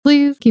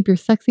keep your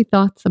sexy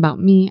thoughts about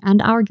me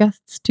and our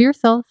guests to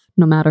yourself,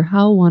 no matter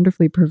how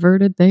wonderfully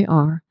perverted they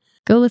are.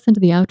 Go listen to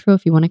the outro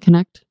if you want to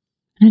connect,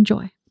 and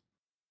enjoy.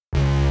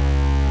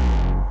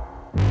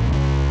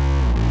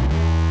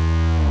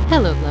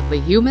 Hello, lovely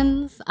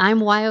humans. I'm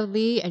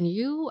Wildly, and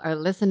you are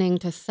listening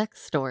to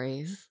Sex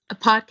Stories, a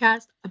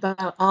podcast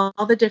about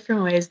all the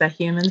different ways that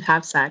humans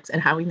have sex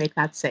and how we make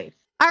that safe.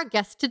 Our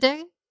guest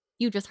today,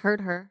 you just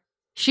heard her.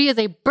 She is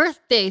a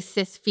birthday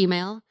cis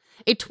female,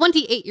 a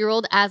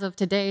 28-year-old as of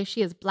today.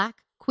 She is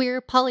Black,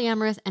 queer,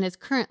 polyamorous, and is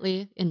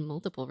currently in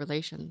multiple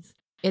relations.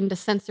 Into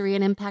sensory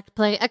and impact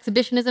play,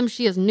 exhibitionism,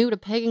 she is new to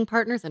pegging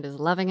partners and is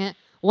loving it,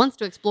 wants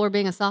to explore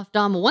being a soft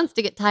dom, wants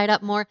to get tied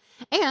up more,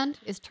 and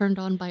is turned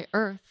on by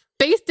Earth.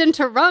 Based in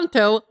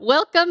Toronto,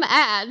 welcome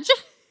Adge.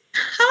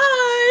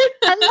 Hi!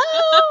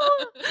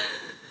 Hello!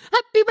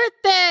 Happy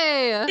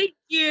birthday! Thank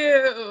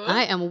you!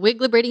 I am wig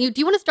liberating you.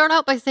 Do you want to start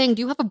out by saying,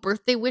 do you have a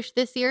birthday wish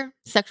this year?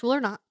 Sexual or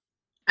not?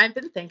 I've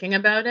been thinking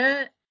about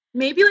it.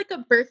 Maybe like a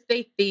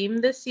birthday theme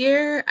this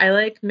year.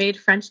 I made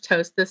French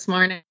toast this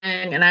morning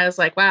and I was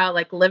like, wow,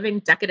 living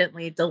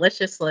decadently,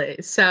 deliciously.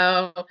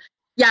 So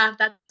yeah,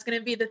 that's going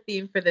to be the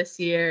theme for this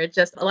year.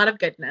 Just a lot of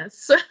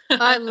goodness.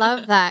 I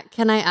love that.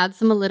 Can I add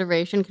some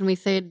alliteration? Can we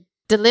say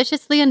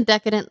deliciously and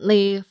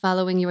decadently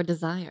following your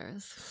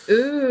desires?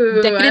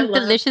 Ooh, decadent,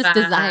 delicious that.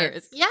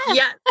 Desires. Yes.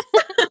 Yes.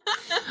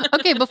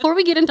 Okay, before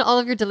we get into all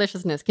of your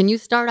deliciousness, can you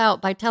start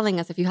out by telling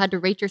us if you had to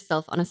rate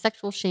yourself on a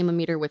sexual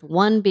shame-o-meter, with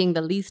 1 being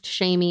the least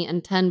shamey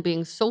and 10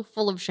 being so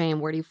full of shame,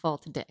 where do you fall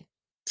today?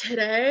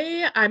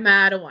 Today, I'm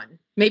at a 1,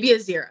 maybe a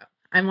 0.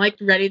 I'm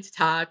ready to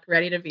talk,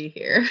 ready to be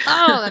here.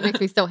 Oh, that makes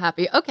me so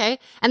happy. Okay.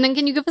 And then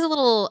can you give us a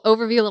little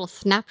overview, a little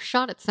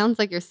snapshot? It sounds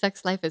like your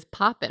sex life is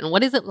popping.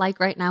 What is it like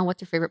right now?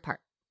 What's your favorite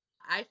part?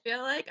 I feel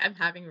like I'm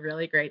having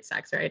really great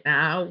sex right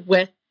now,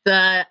 with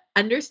the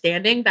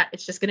understanding that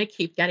it's just going to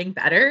keep getting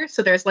better.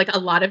 So there's a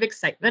lot of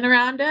excitement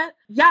around it.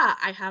 Yeah,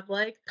 I have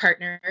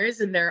partners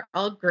and they're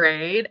all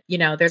great.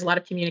 There's a lot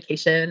of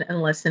communication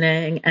and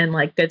listening and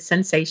good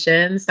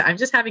sensations. So I'm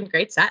just having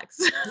great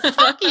sex.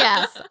 Fuck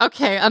yes.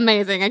 Okay,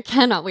 amazing. I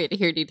cannot wait to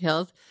hear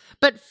details.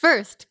 But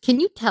first,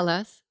 can you tell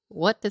us,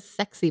 what does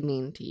sexy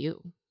mean to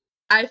you?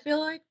 I feel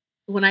like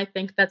when I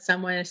think that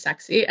someone is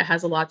sexy, it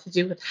has a lot to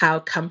do with how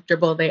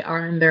comfortable they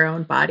are in their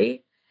own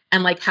body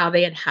and how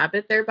they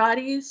inhabit their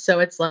bodies. So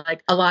it's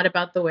a lot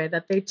about the way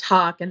that they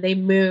talk and they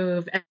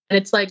move. And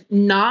it's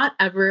not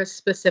ever a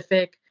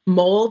specific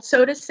mold,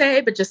 so to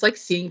say, but just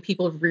seeing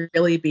people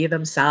really be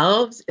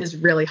themselves is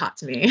really hot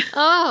to me.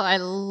 Oh, I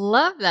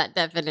love that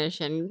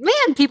definition.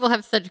 Man, people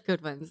have such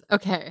good ones.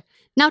 Okay.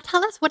 Now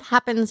tell us what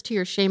happens to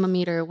your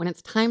shame-o-meter when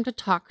it's time to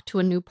talk to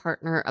a new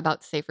partner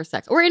about safer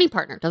sex, or any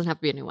partner, it doesn't have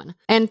to be a new one.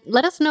 And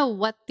let us know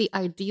what the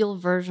ideal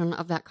version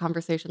of that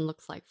conversation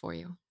looks like for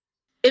you.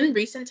 In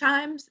recent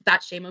times,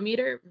 that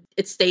shame-o-meter,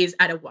 it stays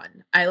at a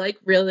 1. I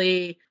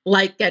really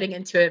like getting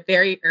into it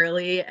very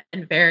early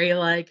and very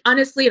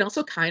honestly and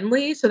also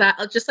kindly, so that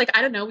I'll just I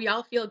don't know, we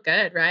all feel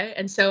good, right?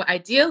 And so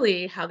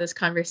ideally how this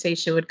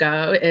conversation would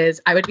go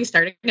is I would be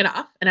starting it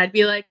off and I'd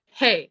be like,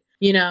 hey,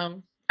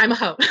 I'm a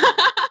hoe.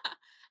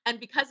 And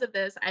because of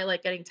this, I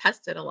like getting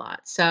tested a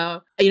lot.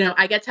 So,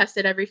 I get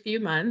tested every few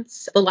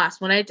months. The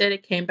last one I did,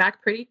 it came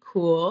back pretty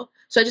cool.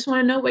 So I just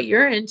want to know what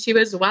you're into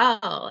as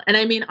well. And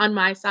I mean, on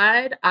my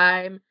side,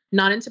 I'm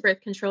not into birth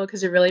control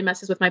because it really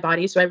messes with my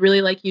body. So I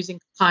really like using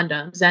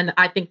condoms and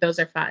I think those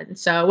are fun.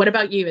 So what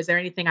about you? Is there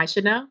anything I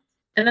should know?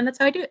 And then that's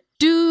how I do it.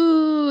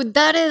 Dude,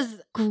 that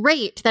is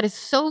great. That is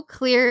so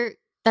clear.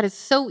 That is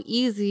so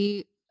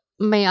easy.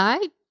 May I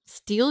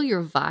steal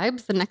your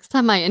vibes the next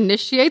time I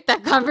initiate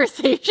that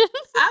conversation?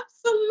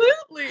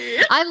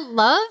 Absolutely. I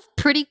love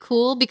pretty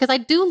cool because I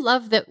do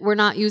love that we're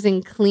not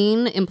using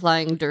clean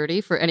implying dirty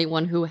for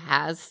anyone who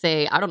has,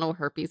 say, I don't know,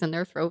 herpes in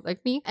their throat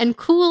like me. And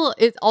cool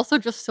is also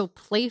just so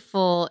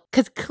playful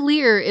because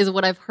clear is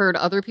what I've heard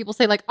other people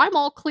say. I'm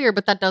all clear,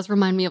 but that does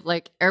remind me of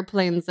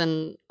airplanes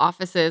and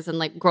offices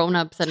and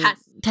grown-ups and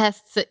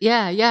tests.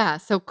 Yeah.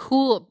 So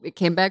cool. It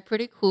came back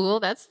pretty cool.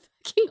 That's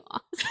fucking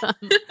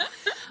awesome.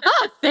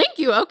 Oh, thank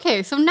you.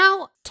 Okay, so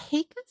now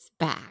take us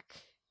back.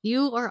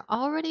 You are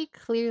already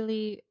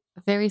clearly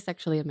very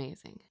sexually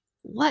amazing.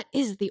 What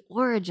is the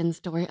origin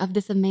story of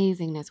this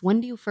amazingness?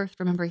 When do you first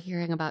remember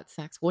hearing about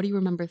sex? What do you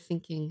remember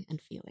thinking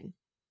and feeling?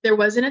 There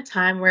wasn't a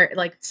time where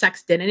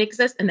sex didn't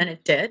exist and then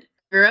it did.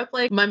 Grew up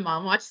my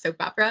mom watched soap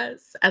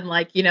operas and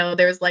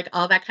there was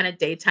all that kind of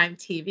daytime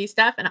TV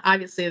stuff, and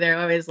obviously they're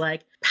always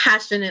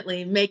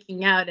passionately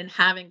making out and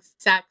having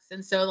sex.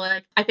 And so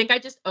I think I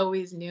just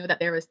always knew that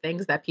there was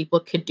things that people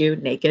could do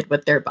naked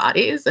with their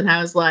bodies, and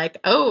I was like,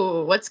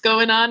 oh, what's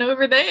going on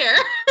over there?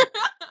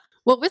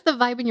 What was the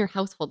vibe in your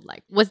household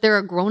like? Was there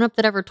a grown-up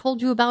that ever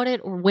told you about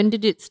it, or when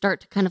did it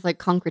start to kind of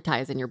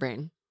concretize in your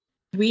brain?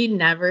 We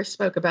never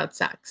spoke about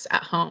sex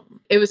at home.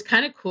 It was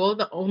kind of cool.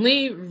 The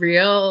only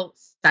real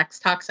sex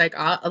talks I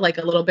got a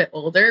little bit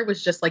older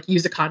was just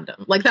use a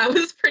condom. That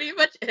was pretty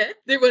much it.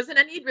 There wasn't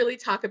any really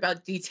talk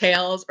about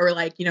details or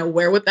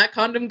where would that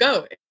condom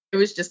go? it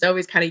was just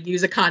always kind of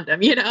use a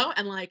condom, you know?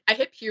 And like I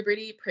hit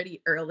puberty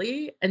pretty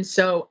early. And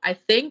so I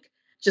think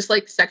just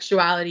like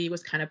sexuality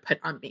was kind of put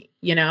on me,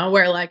 you know,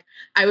 where like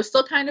I was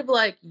still kind of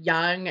like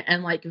young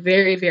and like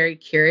very, very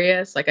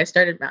curious. Like I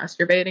started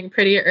masturbating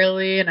pretty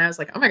early and I was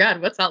like, oh my God,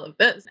 what's all of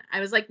this? I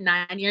was like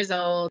 9 years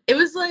old. It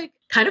was like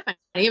kind of funny.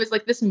 It was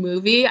like this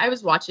movie I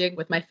was watching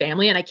with my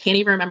family, and I can't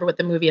even remember what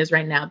the movie is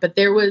right now, but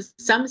there was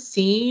some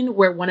scene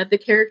where one of the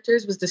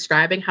characters was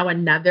describing how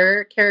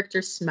another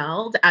character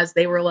smelled as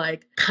they were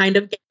like kind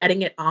of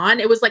getting it on.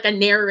 It was like a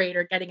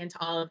narrator getting into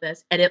all of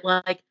this, and it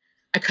like,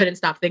 I couldn't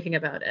stop thinking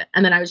about it.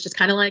 And then I was just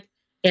kind of like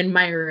in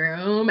my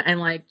room and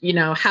like, you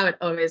know, how it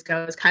always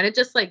goes, kind of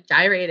just like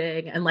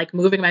gyrating and like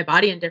moving my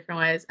body in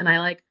different ways. And I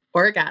like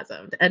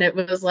orgasmed. And it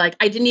was like,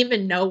 I didn't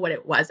even know what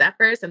it was at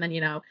first. And then, you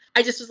know,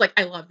 I just was like,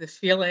 I love this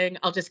feeling.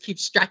 I'll just keep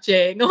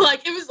stretching.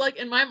 Like it was like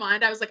in my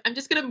mind, I was like, I'm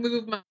just going to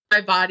move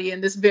my body in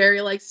this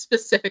very like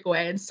specific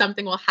way and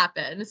something will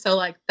happen. So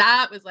like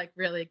that was like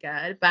really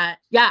good. But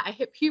yeah, I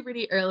hit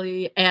puberty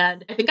early.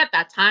 And I think at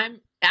that time,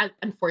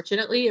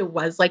 unfortunately, it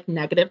was like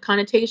negative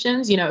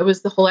connotations. You know, it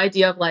was the whole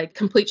idea of like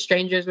complete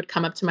strangers would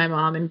come up to my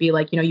mom and be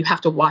like, you know, you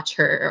have to watch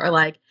her, or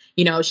like,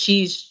 you know,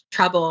 she's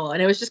trouble. And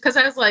it was just because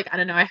I was like, I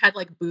don't know, I had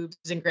like boobs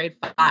in grade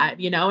 5,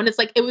 you know, and it's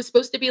like, it was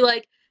supposed to be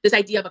like this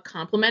idea of a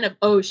compliment of,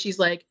 oh, she's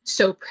like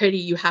so pretty,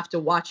 you have to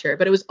watch her.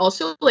 But it was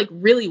also like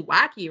really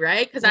wacky,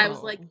 right? Because I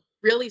was like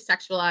really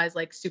sexualized,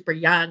 like super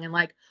young, and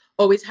like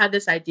always had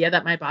this idea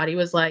that my body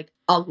was like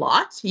a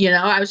lot, you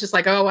know. I was just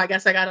like, oh, I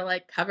guess I gotta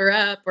like cover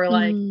up, or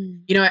like,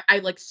 you know, I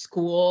like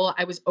school,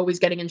 I was always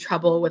getting in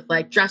trouble with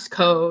like dress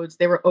codes.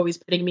 They were always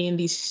putting me in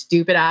these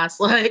stupid ass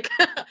like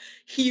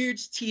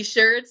huge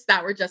t-shirts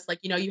that were just like,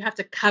 you know, you have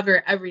to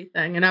cover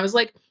everything. And I was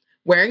like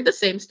wearing the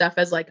same stuff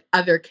as like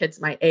other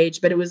kids my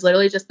age, but it was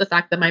literally just the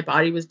fact that my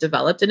body was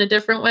developed in a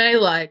different way.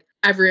 Like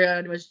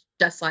everyone was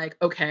just like,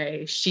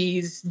 okay,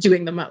 she's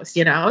doing the most,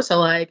 you know? So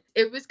like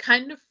it was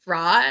kind of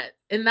fraught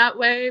in that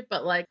way,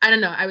 but like, I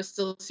don't know, I was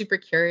still super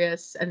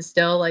curious and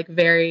still like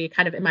very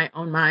kind of in my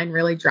own mind,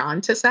 really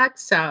drawn to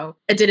sex. So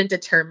it didn't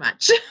deter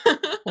much.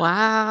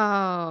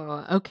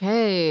 Wow.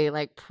 Okay.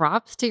 Like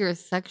props to your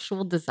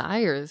sexual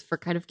desires for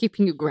kind of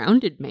keeping you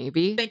grounded,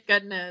 maybe. Thank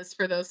goodness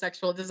for those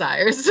sexual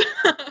desires.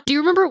 Do you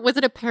remember, was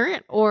it a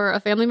parent or a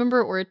family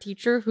member or a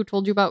teacher who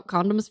told you about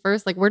condoms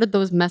first? Like, where did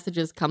those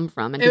messages come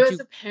from? And It did was you?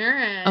 a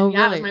parent. Oh,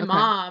 Yeah, it was really? my Okay.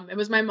 mom. It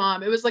was my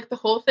mom. It was like the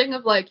whole thing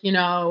of like, you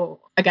know,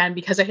 again,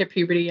 because I hit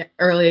puberty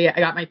early, I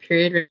got my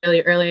period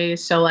really early.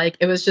 So like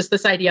it was just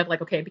this idea of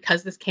like, okay,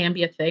 because this can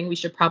be a thing, we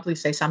should probably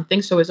say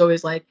something. So it was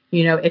always like,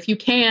 you know, if you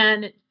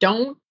can,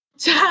 don't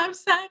have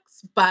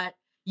sex, but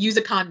use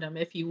a condom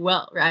if you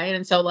will, right?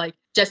 And so like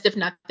just if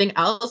nothing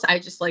else, I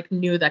just like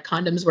knew that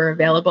condoms were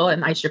available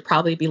and I should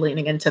probably be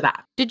leaning into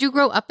that. Did you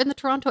grow up in the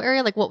Toronto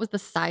area? Like, what was the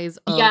size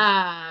of?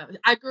 Yeah,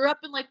 I grew up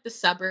in like the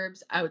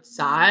suburbs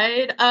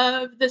outside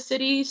of the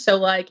city. So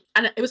like,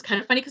 and it was kind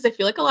of funny because I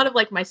feel like a lot of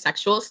like my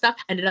sexual stuff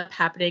ended up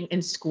happening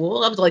in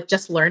school. I was like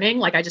just learning.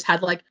 Like I just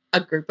had like a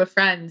group of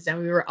friends and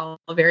we were all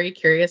very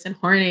curious and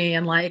horny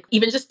and like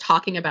even just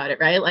talking about it,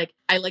 right? Like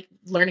I like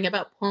learning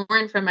about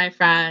porn from my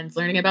friends,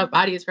 learning about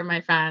bodies from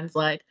my friends,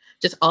 like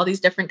just all these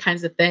different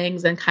kinds of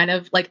things. And kind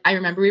of like, I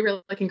remember we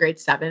were like in grade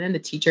 7 and the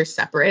teachers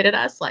separated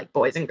us like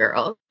boys and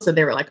girls. So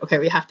they were like, okay,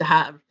 we have to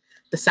have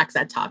the sex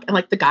ed talk. And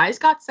like the guys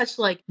got such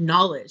like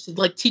knowledge.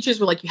 Like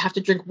teachers were like, you have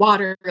to drink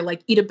water, or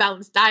like eat a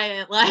balanced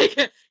diet,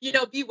 like, you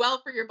know, be well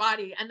for your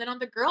body. And then on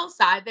the girls'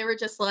 side, they were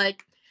just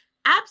like,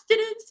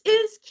 abstinence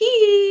is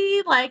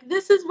key. Like,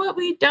 this is what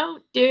we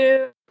don't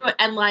do.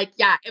 And like,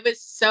 yeah, it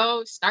was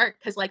so stark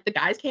because like the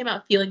guys came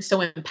out feeling so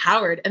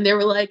empowered and they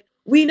were like,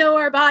 we know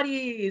our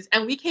bodies.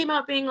 And we came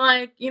out being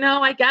like, you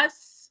know, I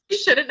guess you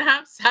shouldn't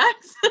have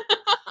sex.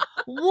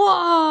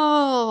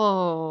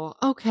 Whoa.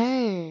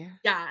 Okay.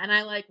 Yeah. And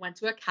I like went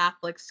to a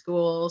Catholic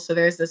school. So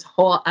there's this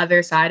whole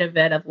other side of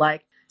it of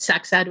like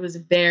sex ed was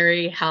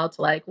very held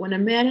to like when a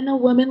man and a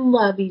woman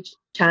love each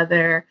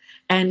other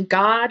and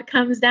God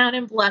comes down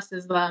and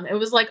blesses them. It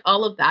was like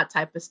all of that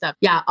type of stuff.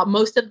 Yeah,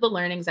 most of the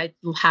learnings I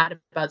had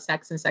about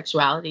sex and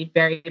sexuality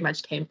very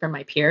much came from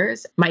my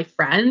peers, my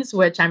friends,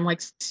 which I'm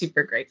like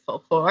super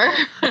grateful for.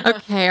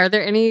 Okay. Are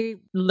there any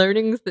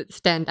learnings that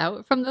stand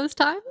out from those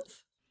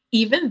times?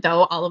 Even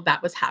though all of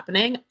that was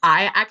happening,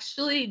 I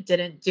actually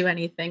didn't do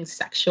anything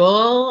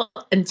sexual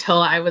until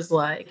I was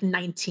like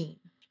 19.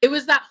 It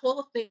was that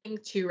whole thing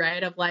too,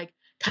 right? Of like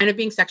kind of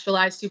being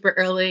sexualized super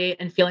early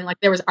and feeling like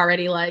there was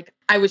already like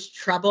I was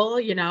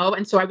trouble, you know?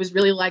 And so I was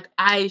really like,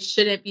 I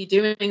shouldn't be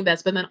doing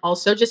this. But then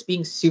also just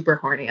being super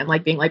horny and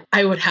like being like,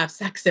 I would have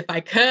sex if I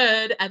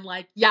could. And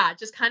like, yeah,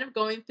 just kind of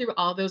going through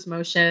all those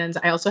motions.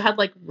 I also had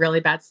like really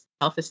bad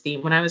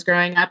self-esteem when I was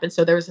growing up. And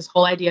so there was this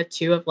whole idea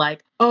too of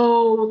like,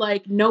 oh,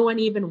 like no one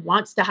even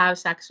wants to have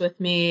sex with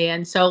me.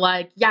 And so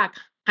like, yeah,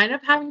 kind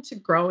of having to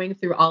growing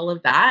through all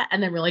of that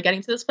and then really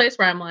getting to this place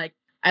where I'm like,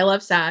 I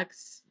love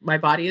sex. my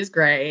body is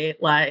great.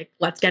 Like,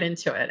 let's get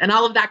into it. And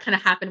all of that kind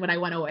of happened when I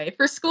went away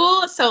for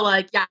school. So,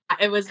 like, yeah,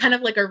 it was kind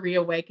of like a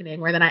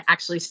reawakening where then I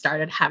actually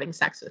started having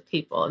sex with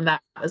people. And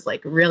that was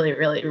like really,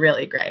 really,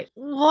 really great.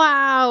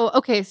 Wow.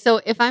 Okay,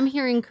 so if I'm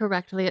hearing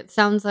correctly, it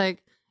sounds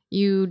like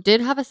you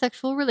did have a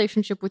sexual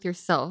relationship with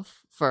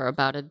yourself for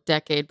about a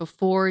decade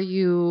before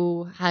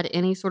you had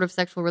any sort of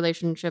sexual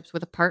relationships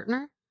with a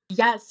partner.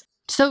 Yes.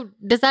 So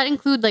does that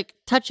include like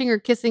touching or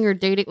kissing or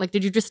dating? Like,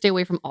 did you just stay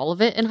away from all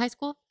of it in high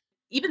school?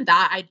 Even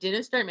that, I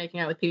didn't start making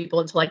out with people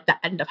until like the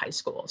end of high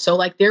school. So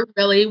like there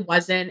really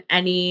wasn't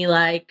any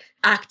like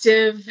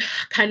active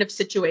kind of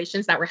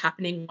situations that were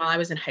happening while I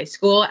was in high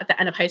school. At the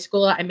end of high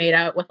school, I made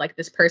out with like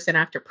this person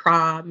after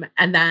prom,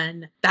 and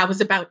then that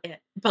was about it.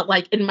 But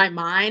like in my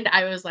mind,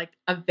 I was like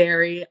a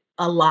very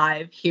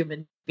alive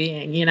human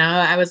being, you know?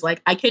 I was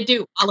like, I could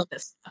do all of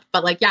this stuff.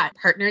 But like, yeah,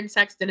 partnered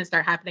sex didn't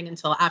start happening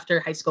until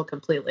after high school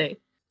completely.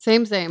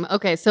 Same, same.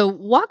 Okay, so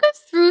walk us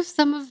through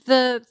some of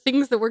the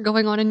things that were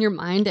going on in your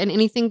mind and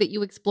anything that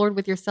you explored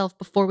with yourself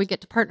before we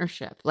get to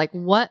partnership. Like,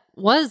 what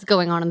was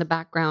going on in the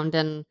background?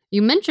 And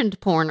you mentioned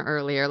porn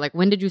earlier. Like,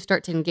 when did you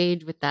start to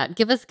engage with that?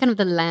 Give us kind of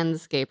the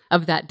landscape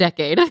of that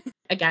decade.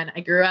 Again,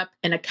 I grew up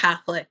in a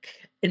Catholic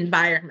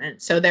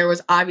environment. So there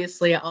was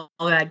obviously all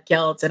that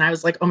guilt. And I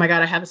was like, oh my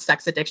God, I have a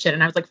sex addiction.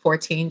 And I was like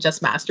 14,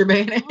 just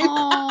masturbating.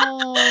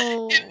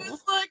 Oh. It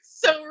was like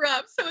so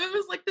rough. So it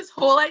was like this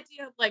whole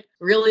idea of like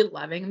really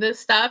loving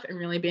this stuff and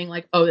really being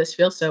like, oh, this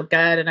feels so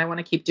good. And I want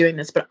to keep doing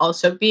this, but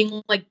also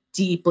being like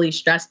deeply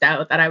stressed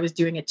out that I was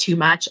doing it too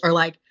much or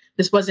like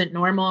this wasn't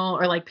normal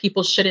or like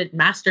people shouldn't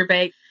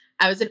masturbate.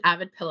 I was an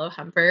avid pillow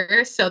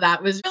humper. So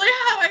that was really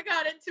how I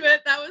got into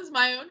it. That was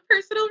my own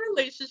personal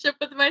relationship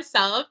with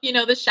myself. You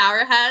know, the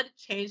shower head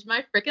changed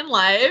my freaking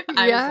life. I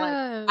was Yes.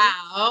 like,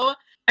 wow.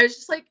 I was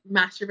just like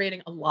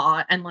masturbating a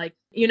lot. And like,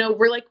 you know,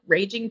 we're like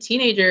raging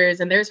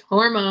teenagers and there's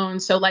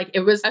hormones. So like it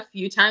was a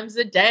few times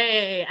a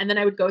day. And then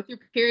I would go through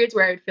periods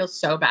where I would feel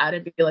so bad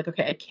and be like,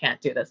 okay, I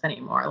can't do this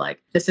anymore.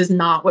 Like, this is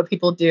not what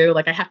people do.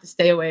 Like, I have to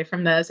stay away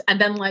from this.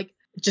 And then like,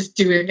 just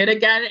doing it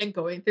again and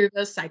going through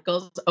those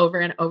cycles over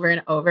and over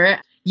and over.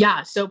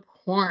 Yeah. So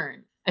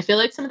porn. I feel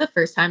like some of the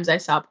first times I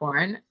saw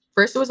porn,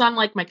 first it was on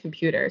like my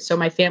computer. So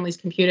my family's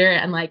computer.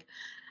 And like,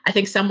 I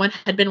think someone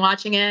had been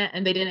watching it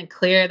and they didn't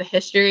clear the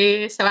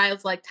history. So I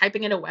was like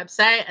typing in a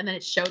website and then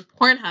it showed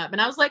Pornhub. And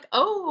I was like,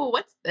 oh,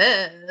 what's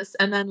this?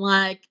 And then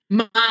like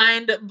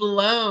mind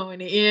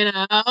blown, you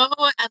know?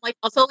 And like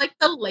also like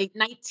the late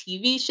night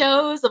TV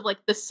shows of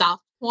like the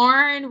soft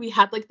porn. We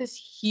had like this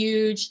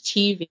huge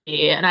TV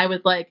and I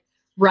would like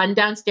run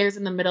downstairs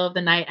in the middle of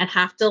the night and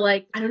have to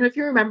like, I don't know if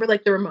you remember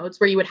like the remotes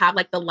where you would have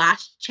like the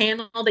last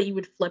channel that you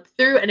would flip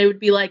through and it would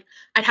be like,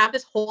 I'd have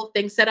this whole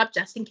thing set up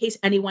just in case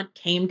anyone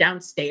came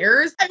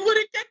downstairs. I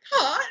wouldn't get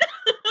caught.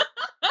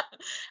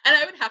 And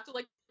I would have to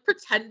like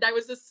pretend I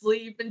was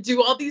asleep and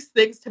do all these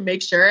things to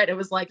make sure. And it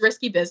was like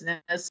risky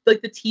business,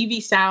 like the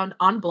TV sound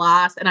on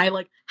blast. And I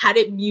like had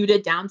it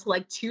muted down to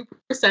like 2%.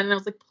 And I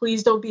was like,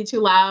 please don't be too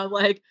loud.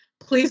 Like,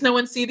 please no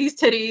one see these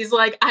titties.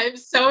 Like, I'm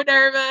so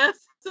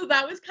nervous. So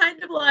that was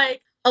kind of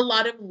like a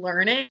lot of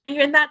learning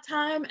in that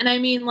time. And I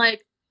mean,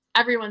 like,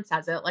 everyone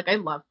says it. Like, I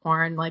love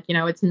porn. Like, you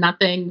know, it's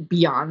nothing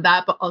beyond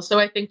that. But also,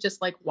 I think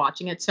just like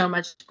watching it so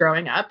much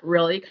growing up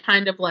really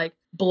kind of like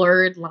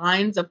blurred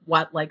lines of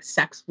what like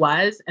sex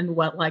was and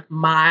what like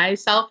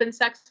myself in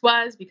sex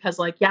was. Because,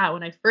 like, yeah,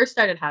 when I first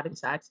started having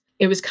sex,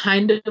 it was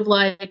kind of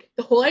like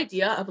the whole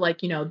idea of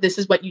like, you know, this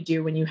is what you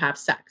do when you have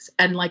sex.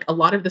 And like a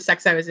lot of the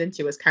sex I was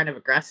into was kind of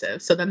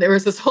aggressive. So then there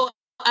was this whole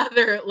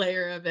other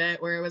layer of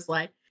it where it was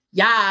like,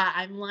 yeah,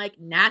 I'm like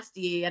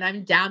nasty and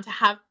I'm down to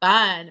have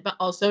fun, but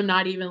also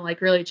not even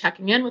like really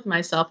checking in with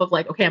myself of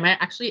like, okay, am I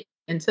actually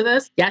into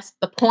this? Yes,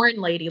 the porn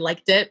lady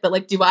liked it, but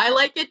like, do I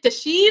like it? Does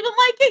she even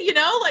like it? You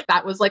know, like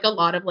that was like a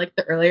lot of like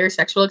the earlier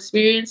sexual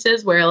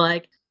experiences where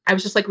like I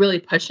was just like really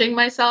pushing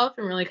myself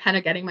and really kind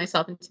of getting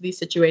myself into these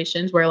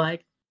situations where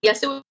like,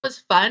 yes, it was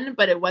fun,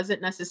 but it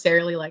wasn't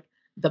necessarily like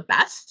the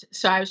best.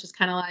 So I was just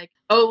kind of like,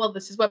 oh, well,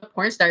 this is what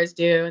porn stars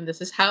do. And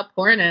this is how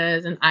porn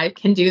is. And I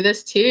can do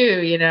this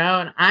too, you know,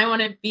 and I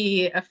want to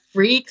be a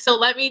freak. So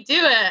let me do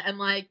it. And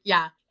like,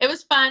 yeah, it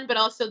was fun. But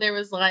also there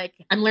was like,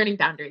 I'm learning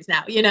boundaries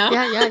now, you know?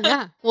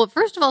 Yeah. Well,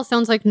 first of all, it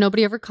sounds like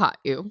nobody ever caught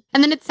you.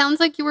 And then it sounds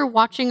like you were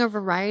watching a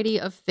variety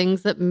of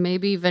things that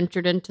maybe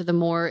ventured into the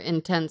more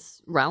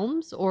intense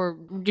realms. Or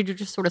did you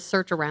just sort of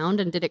search around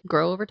and did it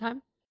grow over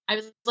time? I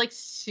was like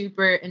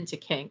super into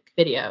kink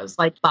videos,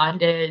 like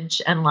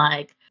bondage and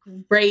like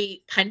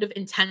great kind of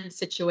intense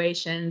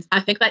situations.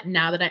 I think that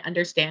now that I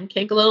understand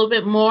kink a little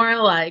bit more,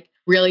 like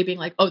really being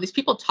like, oh, these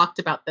people talked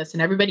about this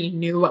and everybody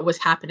knew what was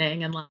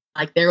happening. And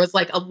like there was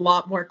like a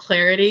lot more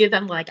clarity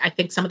than like I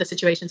think some of the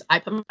situations I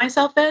put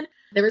myself in.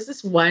 There was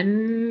this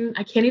one,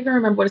 I can't even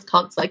remember what it's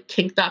called. It's like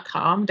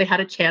kink.com. They had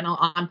a channel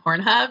on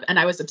Pornhub and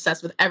I was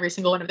obsessed with every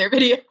single one of their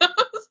videos.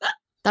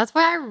 That's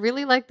why I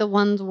really like the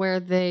ones where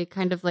they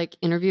kind of like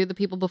interview the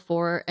people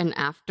before and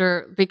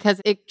after because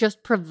it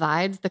just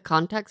provides the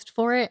context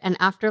for it. And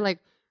after like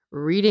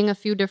reading a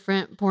few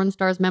different porn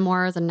stars'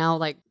 memoirs and now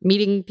like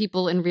meeting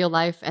people in real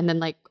life, and then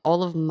like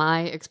all of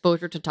my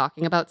exposure to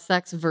talking about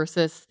sex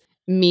versus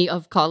me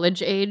of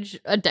college age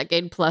a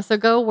decade plus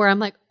ago, where I'm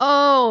like,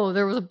 oh,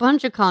 there was a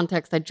bunch of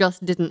context I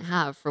just didn't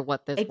have for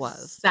what this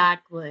was.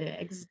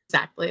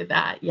 Exactly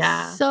that.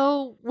 Yeah.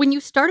 So, when you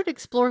started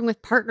exploring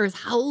with partners,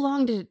 how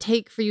long did it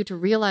take for you to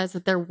realize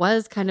that there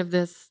was kind of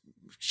this,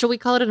 shall we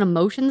call it an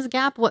emotions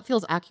gap? What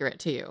feels accurate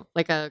to you?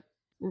 Like a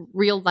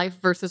real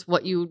life versus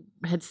what you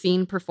had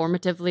seen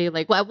performatively?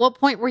 Like, at what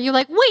point were you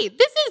like, wait,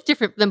 this is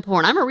different than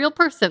porn? I'm a real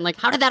person. Like,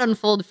 how did that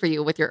unfold for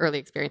you with your early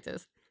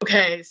experiences?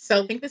 Okay,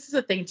 so I think this is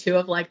a thing too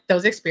of like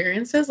those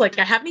experiences. Like,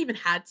 I haven't even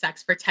had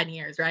sex for 10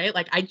 years, right?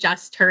 Like, I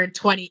just turned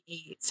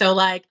 28. So,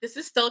 like, this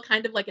is still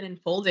kind of like an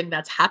unfolding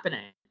that's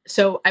happening.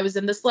 So, I was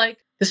in this, like,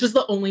 this was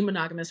the only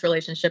monogamous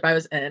relationship I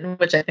was in,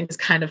 which I think is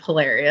kind of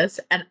hilarious.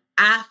 And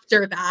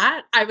after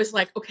that, I was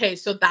like, okay,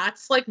 so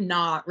that's like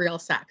not real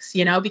sex,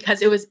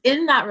 because it was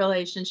in that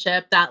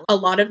relationship that a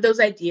lot of those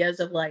ideas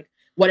of like,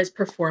 what is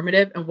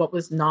performative and what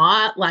was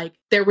not, like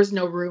there was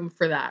no room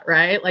for that,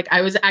 right? Like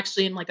I was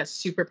actually in like a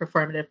super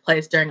performative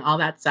place during all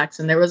that sex,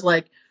 and there was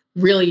like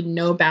really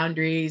no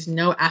boundaries,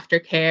 no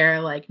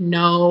aftercare, like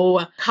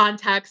no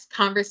context,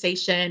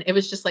 conversation. It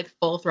was just like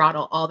full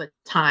throttle all the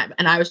time.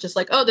 And I was just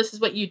like, oh, this is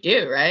what you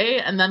do,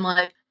 right? And then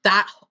like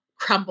that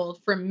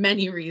crumbled for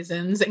many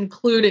reasons,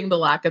 including the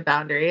lack of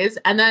boundaries.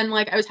 And then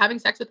like I was having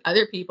sex with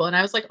other people and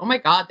I was like, oh my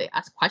God, they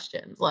ask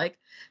questions. Like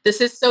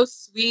this is so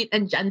sweet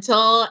and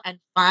gentle and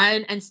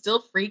fun and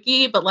still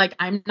freaky, but like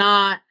I'm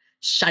not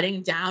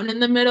shutting down in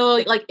the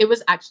middle. Like it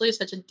was actually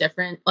such a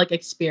different like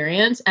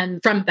experience.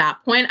 And from that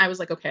point, I was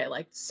like, okay,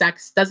 like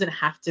sex doesn't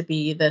have to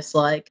be this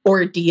like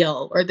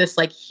ordeal or this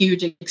like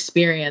huge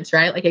experience,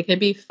 right? Like it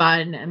could be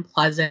fun and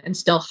pleasant and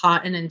still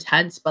hot and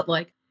intense, but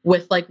like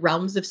with like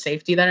realms of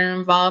safety that are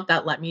involved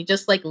that let me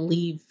just like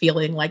leave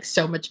feeling like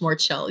so much more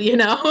chill,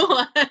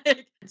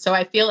 Like, so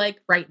I feel like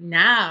right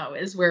now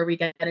is where we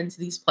get into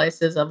these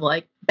places of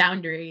like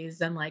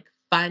boundaries and like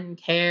fun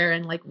care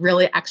and like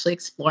really actually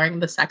exploring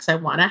the sex I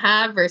want to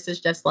have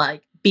versus just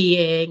like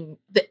being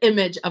the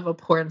image of a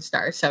porn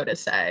star, so to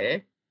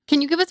say.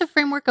 Can you give us a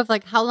framework of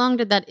like how long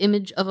did that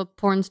image of a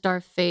porn star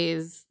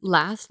phase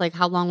last? Like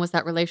how long was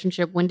that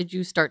relationship? When did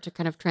you start to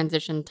kind of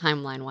transition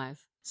timeline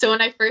wise? So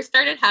when I first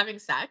started having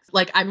sex,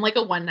 like I'm like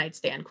a one night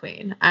stand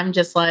queen. I'm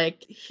just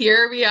like,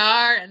 here we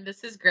are and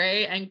this is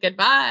great and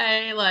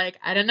goodbye. Like,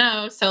 I don't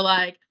know. So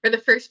like for the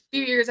first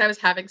few years I was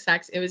having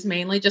sex, it was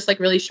mainly just like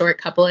really short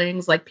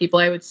couplings, like people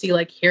I would see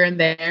like here and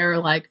there,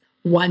 like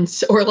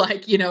once, or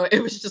like,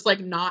 it was just like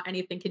not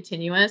anything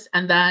continuous.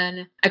 And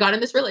then I got in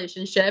this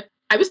relationship.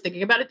 I was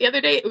thinking about it the other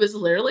day. It was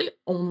literally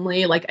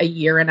only like a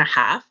year and a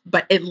half,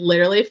 but it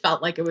literally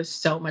felt like it was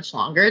so much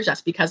longer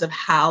just because of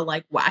how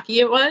like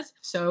wacky it was.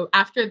 So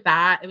after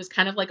that, it was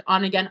kind of like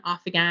on again,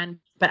 off again.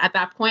 But at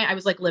that point, I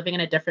was like living in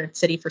a different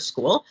city for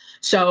school.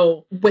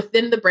 So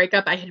within the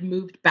breakup, I had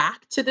moved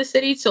back to the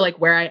city. So like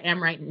where I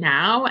am right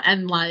now.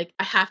 And like,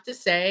 I have to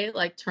say,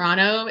 like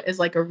Toronto is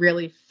like a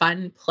really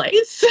fun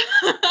place.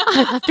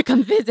 I have to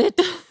come visit.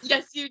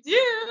 Yes, you do,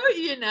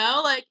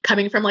 like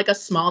coming from like a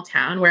small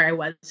town where I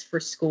was for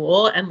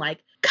school and like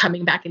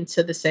coming back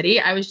into the city,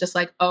 I was just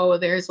like, oh,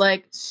 there's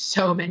like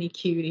so many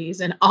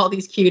cuties and all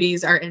these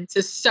cuties are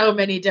into so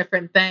many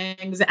different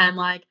things. And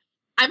like,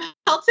 I'm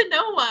held to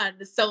no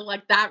one. So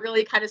like that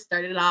really kind of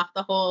started off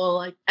the whole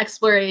like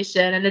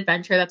exploration and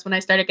adventure. That's when I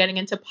started getting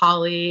into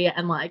poly,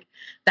 and like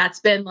that's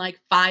been like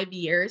 5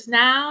 years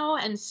now.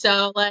 And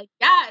so like,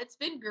 yeah, it's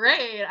been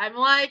great.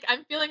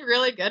 I'm feeling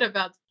really good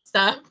about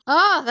stuff.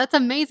 Oh, that's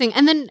amazing.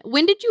 And then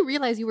when did you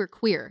realize you were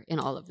queer in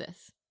all of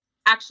this?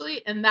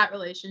 Actually, in that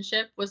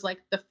relationship was like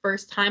the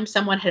first time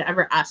someone had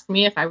ever asked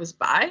me if I was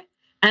bi.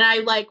 And I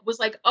like was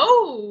like,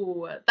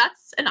 oh,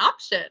 that's an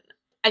option.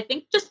 I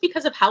think just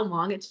because of how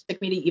long it took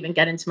me to even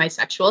get into my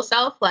sexual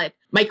self, like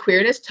my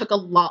queerness took a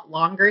lot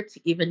longer to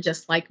even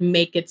just like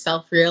make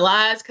itself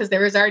realized because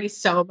there was already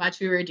so much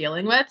we were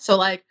dealing with. So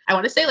like, I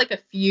want to say like a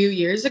few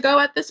years ago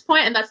at this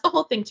point, and that's the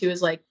whole thing too,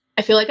 is like,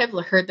 I feel like I've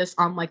heard this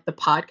on like the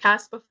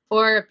podcast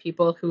before,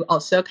 people who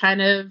also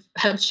kind of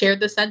have shared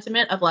the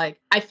sentiment of like,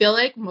 I feel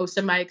like most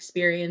of my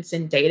experience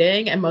in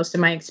dating and most of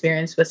my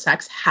experience with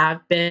sex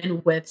have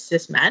been with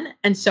cis men.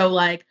 And so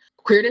like,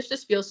 queerness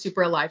just feels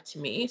super alive to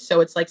me.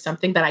 So it's like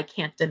something that I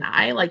can't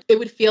deny. Like it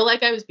would feel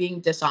like I was being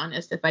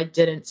dishonest if I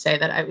didn't say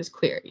that I was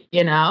queer,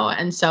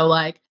 And so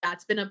like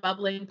that's been a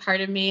bubbling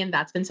part of me. And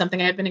that's been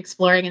something I've been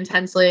exploring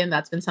intensely. And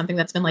that's been something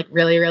that's been like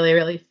really, really,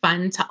 really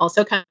fun to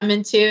also come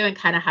into and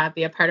kind of have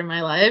be a part of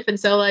my life. And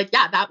so like,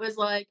 yeah, that was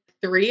like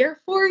 3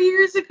 or 4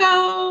 years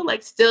ago,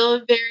 like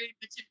still very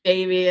much a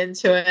baby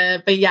into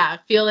it. But yeah,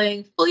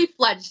 feeling fully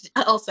fledged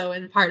also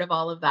in part of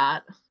all of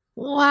that.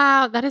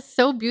 Wow, that is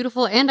so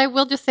beautiful. And I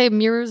will just say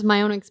mirrors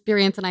my own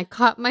experience. And I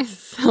caught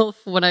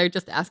myself when I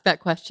just asked that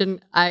question.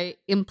 I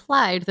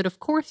implied that, of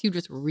course, you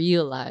just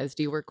realized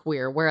you were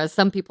queer, whereas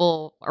some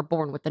people are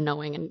born with the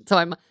knowing. And so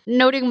I'm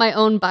noting my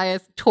own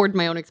bias toward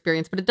my own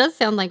experience. But it does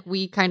sound like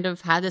we kind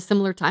of had a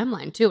similar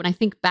timeline, too. And I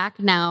think back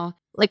now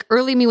like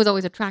early me was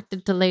always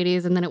attracted to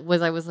ladies. And then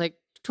I was like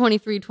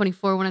 23,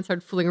 24 when I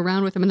started fooling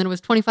around with them. And then it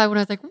was 25 when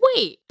I was like,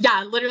 wait,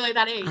 Yeah, literally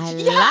that age. I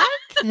Yeah.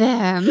 like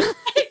them.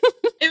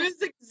 It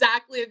was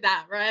exactly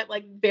that, right?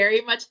 Like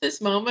very much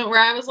this moment where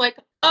I was like,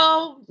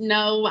 oh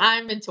no,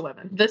 I'm into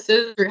women. This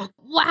is real.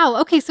 Wow.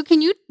 Okay. So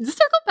can you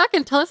circle back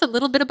and tell us a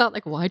little bit about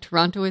like why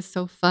Toronto is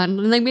so fun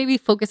and like maybe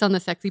focus on the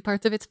sexy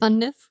parts of its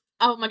funness?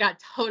 Oh my God,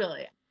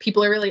 totally.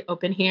 People are really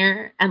open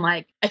here. And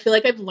like, I feel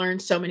like I've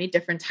learned so many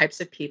different types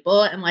of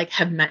people and like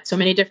have met so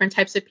many different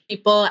types of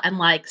people. And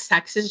like,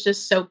 sex is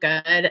just so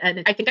good.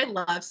 And I think I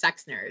love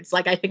sex nerds.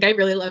 Like, I think I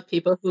really love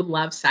people who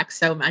love sex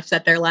so much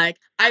that they're like,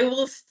 I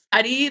will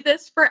study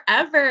this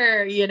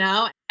forever, you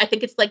know? I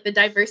think it's like the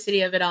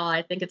diversity of it all.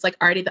 I think it's like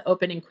already the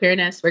open and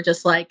queerness where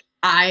just like,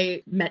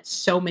 I met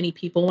so many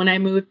people when I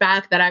moved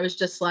back that I was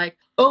just like,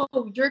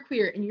 oh, you're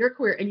queer and you're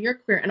queer and you're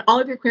queer and all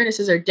of your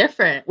queernesses are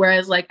different.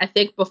 Whereas like, I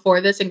think before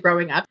this and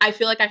growing up, I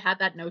feel like I had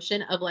that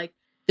notion of like,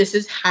 this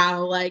is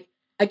how like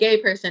a gay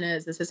person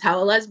is, this is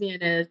how a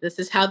lesbian is, this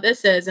is how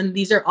this is. And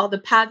these are all the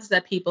paths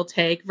that people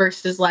take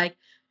versus like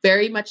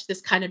very much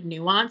this kind of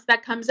nuance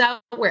that comes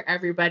out where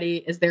everybody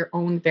is their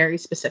own very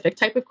specific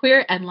type of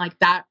queer. And like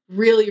that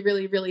really,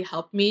 really, really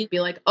helped me be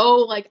like,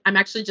 oh, like I'm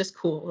actually just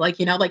cool. Like,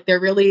 you know, like there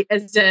really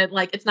isn't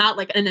like, it's not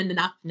like an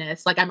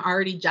enoughness. Like I'm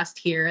already just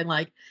here and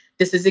like,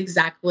 this is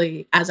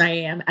exactly as I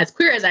am, as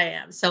queer as I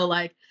am. So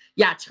like,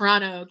 yeah,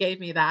 Toronto gave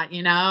me that,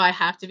 you know, I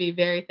have to be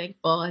very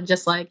thankful and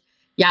just like,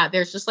 yeah,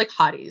 there's just like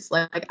hotties.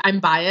 Like I'm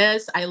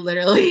biased. I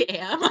literally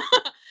am.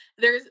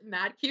 There's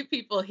mad cute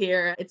people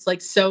here. It's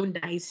like so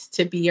nice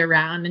to be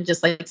around and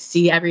just like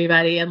see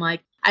everybody. And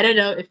like, I don't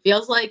know, it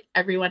feels like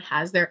everyone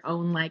has their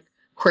own like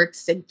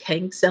quirks and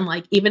kinks. And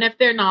like, even if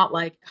they're not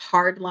like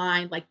hard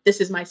line, like this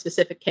is my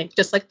specific kink,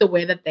 just like the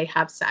way that they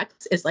have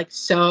sex is like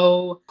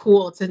so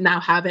cool to now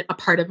have it a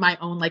part of my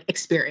own like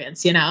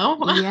experience, you know?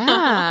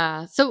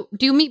 Yeah. So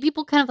do you meet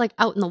people kind of like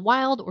out in the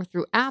wild or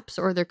through apps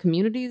or their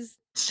communities?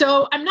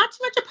 So I'm not too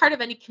much a part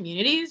of any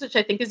communities, which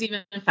I think is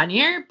even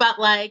funnier, but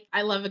like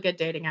I love a good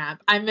dating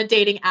app. I'm a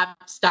dating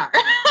app star.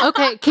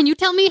 Okay. Can you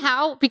tell me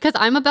how? Because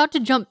I'm about to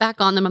jump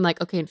back on them. I'm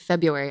like, okay, in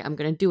February, I'm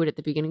going to do it at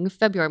the beginning of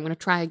February. I'm going to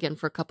try again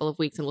for a couple of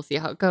weeks and we'll see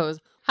how it goes.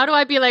 How do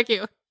I be like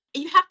you?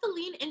 You have to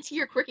lean into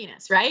your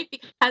quirkiness, right?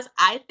 Because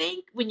I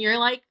think when you're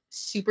like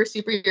super,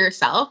 super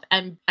yourself,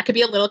 and that could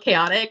be a little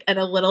chaotic and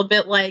a little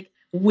bit like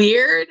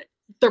weird,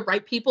 the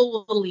right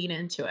people will lean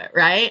into it,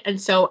 right?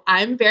 And so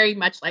I'm very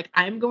much like,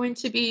 I'm going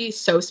to be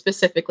so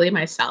specifically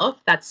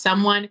myself that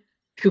someone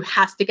who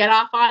has to get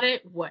off on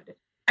it would.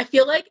 I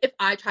feel like if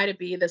I try to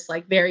be this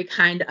like very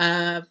kind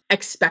of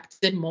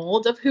expected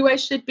mold of who I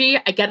should be,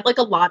 I get like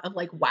a lot of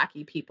like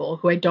wacky people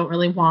who I don't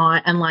really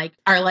want and like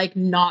are like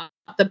not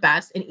the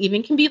best and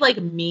even can be like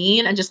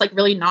mean and just like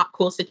really not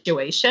cool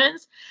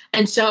situations.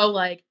 And so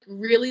like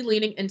really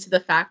leaning into the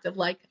fact of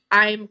like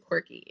I'm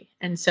quirky.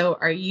 And so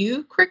are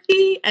you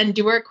quirky? And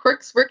do our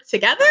quirks work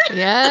together?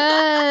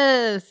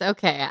 Yes.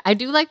 Okay. I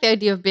do like the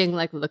idea of being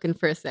like looking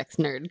for a sex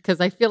nerd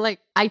because I feel like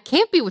I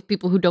can't be with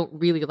people who don't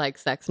really like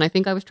sex. And I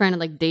think I was trying to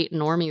like date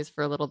normies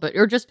for a little bit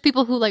or just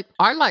people who like,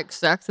 I like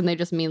sex and they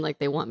just mean like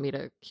they want me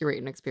to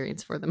curate an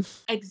experience for them.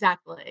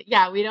 Exactly.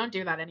 Yeah, we don't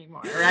do that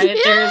anymore, right?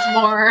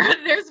 Yeah.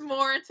 There's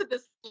more to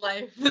this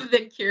life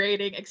than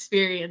curating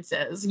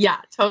experiences. Yeah,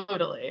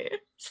 totally.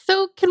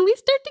 So can we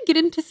start to get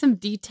into some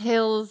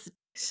details?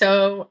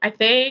 So I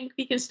think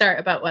we can start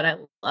about what I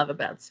love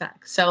about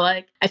sex. So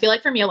like I feel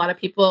like for me, a lot of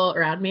people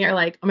around me are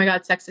like, oh my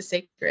God, sex is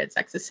sacred.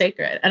 Sex is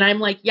sacred. And I'm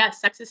like, yes,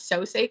 sex is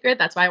so sacred.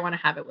 That's why I want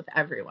to have it with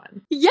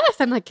everyone.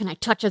 Yes. I'm like, can I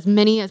touch as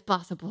many as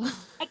possible?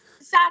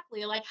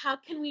 Exactly. Like, how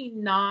can we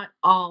not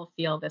all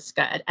feel this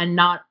good and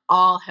not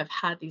all have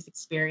had these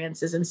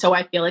experiences? And so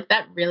I feel like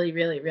that really,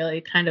 really,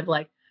 really kind of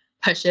like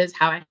pushes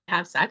how I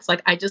have sex.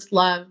 Like, I just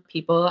love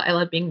people. I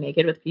love being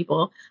naked with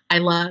people. I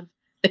love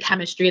the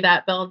chemistry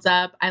that builds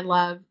up. I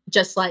love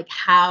just like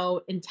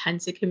how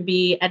intense it can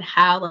be and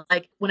how,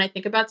 like, when I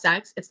think about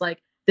sex, it's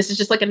like, this is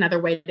just like another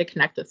way to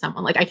connect with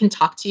someone. Like, I can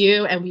talk to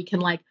you and we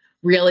can like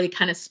really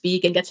kind of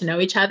speak and get to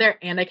know each other.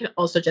 And I can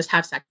also just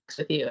have sex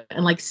with you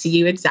and like see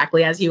you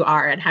exactly as you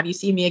are and have you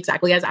see me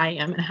exactly as I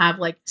am and have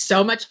like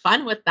so much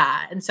fun with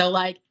that. And so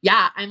like,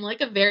 yeah, I'm like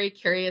a very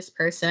curious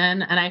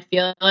person and I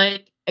feel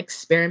like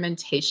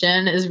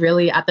experimentation is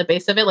really at the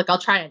base of it. Like I'll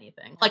try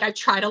anything. Like I've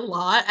tried a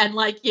lot and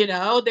like, you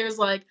know, there's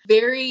like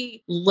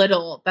very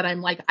little that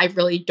I'm like, I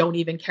really don't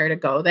even care to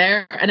go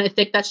there. And I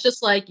think that's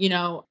just like, you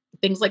know,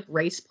 things like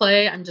race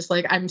play. I'm just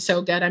like, I'm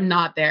so good. I'm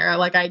not there.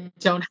 Like I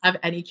don't have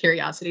any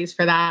curiosities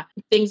for that.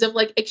 Things of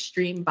like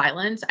extreme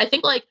violence. I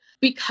think like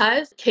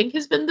because kink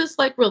has been this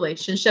like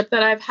relationship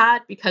that I've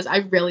had because I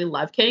really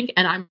love kink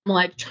and I'm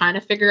like trying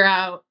to figure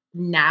out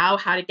now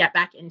how to get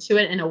back into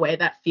it in a way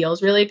that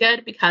feels really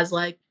good because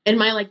like in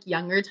my like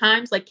younger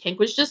times like kink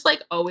was just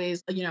like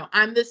always, you know,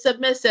 I'm the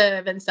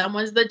submissive and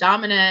someone's the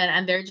dominant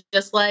and they're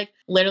just like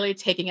literally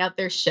taking out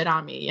their shit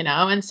on me, you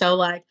know. And so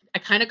like I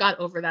kind of got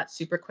over that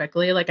super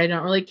quickly. Like I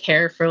don't really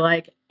care for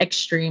like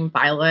extreme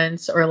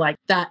violence or like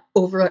that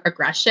over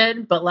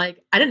aggression, but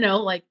like I don't know,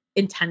 like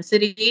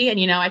intensity.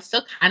 And, I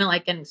still kind of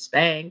like getting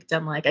spanked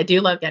and like I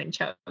do love getting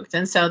choked.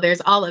 And so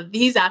there's all of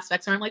these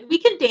aspects where I'm like, we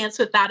can dance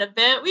with that a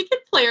bit. We can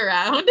play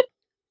around.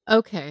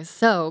 Okay,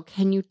 so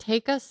can you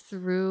take us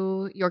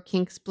through your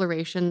kink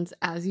explorations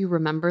as you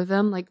remember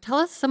them? Like, tell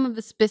us some of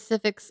the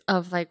specifics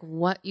of like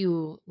what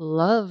you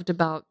loved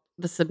about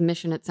the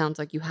submission it sounds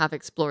like you have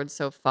explored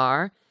so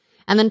far.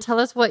 And then tell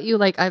us what you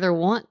like either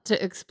want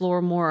to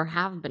explore more or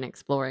have been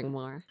exploring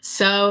more.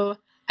 So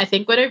I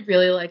think what I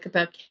really like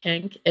about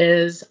kink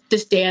is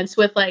this dance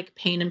with like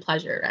pain and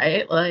pleasure,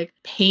 right? Like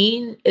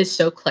pain is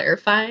so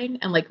clarifying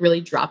and like really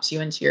drops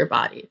you into your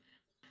body.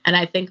 And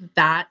I think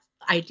that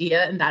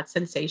idea and that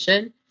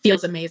sensation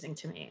feels amazing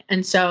to me.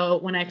 And so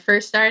when I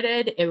first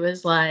started, it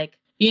was like,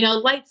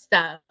 light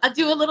stuff. I'll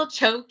do a little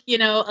choke,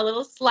 a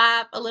little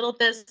slap, a little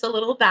this, a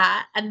little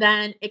that. And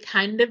then it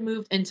kind of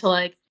moved into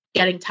like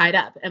getting tied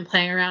up and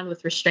playing around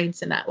with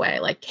restraints in that way,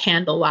 like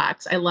candle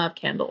wax. I love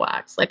candle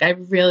wax. Like I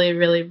really,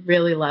 really,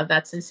 really love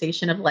that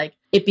sensation of like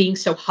it being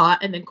so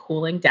hot and then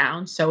cooling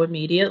down so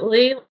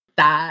immediately.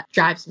 That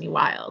drives me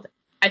wild.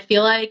 I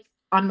feel like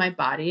on my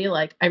body,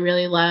 like I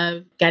really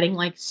love getting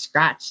like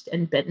scratched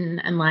and bitten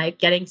and like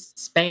getting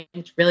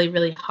spanked really,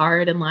 really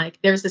hard. And like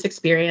there was this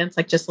experience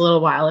like just a little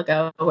while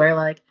ago where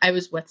like I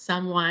was with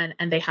someone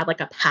and they had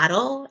like a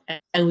paddle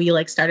and we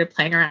like started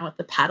playing around with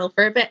the paddle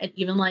for a bit. And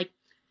even like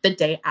the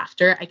day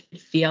after, I could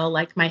feel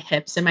like my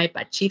hips and my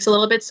butt cheeks a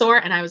little bit sore.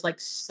 And I was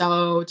like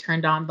so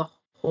turned on the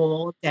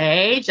whole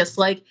day, just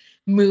like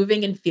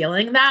moving and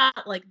feeling that.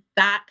 Like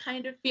that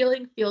kind of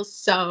feeling feels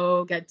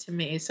so good to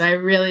me. So I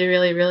really,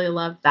 really, really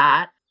love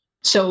that.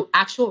 So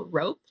actual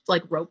rope,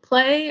 like rope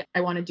play,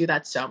 I want to do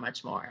that so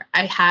much more.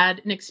 I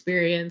had an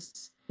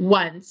experience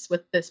once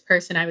with this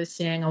person I was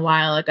seeing a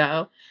while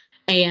ago,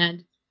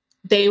 and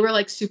they were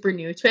like super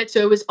new to it.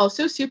 So it was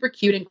also super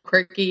cute and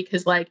quirky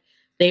because like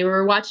they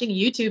were watching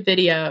YouTube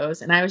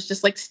videos and I was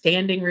just like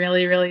standing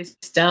really, really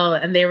still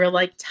and they were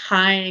like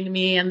tying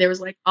me and there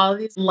was like all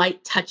these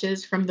light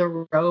touches from the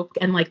rope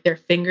and like their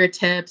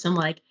fingertips and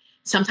like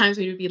sometimes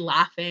we would be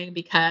laughing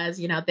because,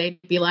 they'd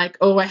be like,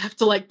 oh, I have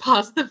to like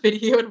pause the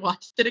video and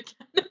watch it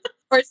again.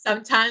 Or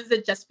sometimes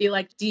it'd just be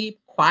like deep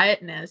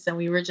quietness and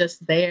we were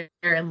just there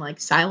in like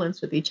silence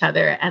with each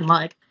other. And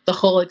like the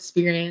whole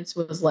experience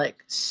was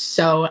like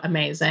so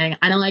amazing.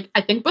 And like,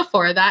 I think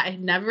before that, I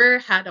never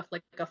had a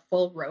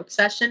full rope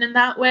session in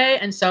that way.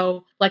 And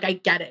so like, I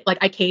get it. Like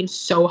I came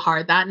so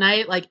hard that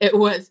night. Like it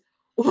was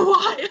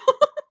wild.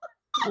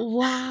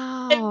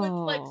 It was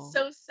like Wow.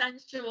 so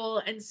sensual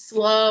and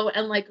slow.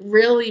 And like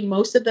really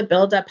most of the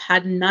buildup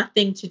had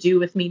nothing to do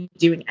with me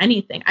doing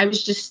anything. I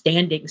was just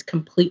standing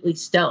completely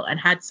still and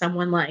had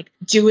someone like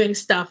doing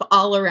stuff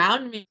all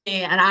around me.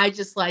 And I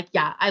just like,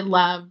 yeah, I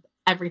love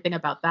everything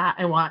about that.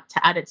 I want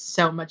to add it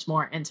so much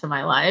more into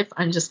my life.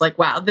 I'm just like,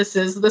 wow, this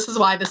is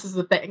why this is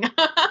the thing.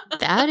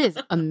 That is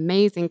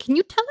amazing. Can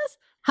you tell us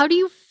how do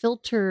you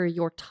filter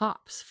your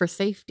tops for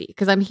safety?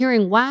 Because I'm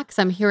hearing wax,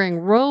 I'm hearing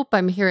rope,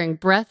 I'm hearing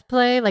breath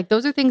play. Like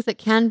those are things that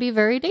can be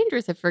very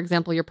dangerous if, for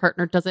example, your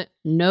partner doesn't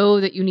know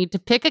that you need to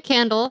pick a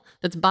candle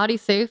that's body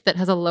safe, that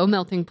has a low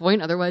melting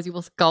point. Otherwise, you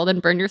will scald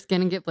and burn your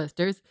skin and get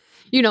blisters,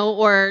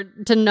 or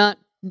to not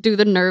do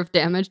the nerve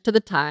damage to the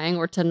tying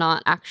or to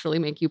not actually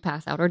make you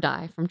pass out or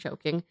die from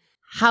choking.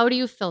 How do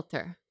you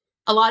filter?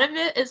 A lot of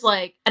it is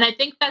like, and I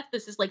think that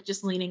this is like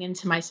just leaning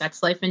into my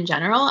sex life in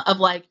general of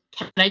like,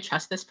 can I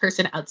trust this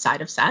person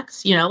outside of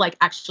sex? Like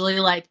actually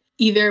like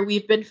either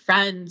we've been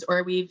friends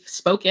or we've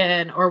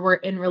spoken or we're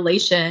in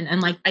relation.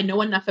 And like, I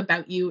know enough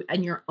about you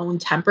and your own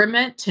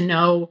temperament to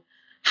know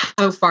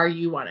how far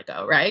you want to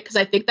go. Right. Cause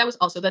I think that was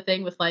also the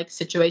thing with like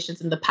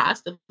situations in the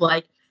past of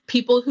like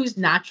people whose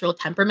natural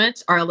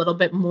temperaments are a little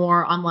bit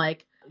more on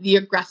like the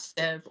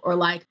aggressive or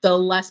like the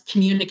less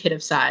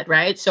communicative side,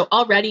 right? So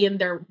already in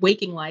their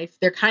waking life,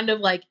 they're kind of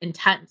like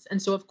intense.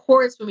 And so of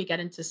course, when we get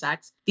into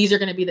sex, these are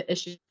going to be the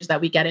issues that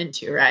we get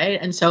into, right?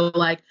 And so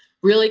like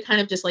really kind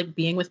of just like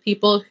being with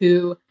people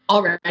who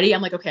already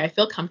I'm like, okay, I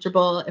feel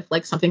comfortable. If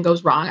like something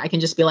goes wrong, I can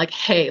just be like,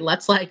 hey,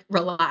 let's like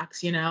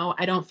relax,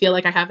 I don't feel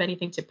like I have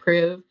anything to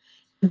prove.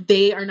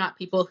 They are not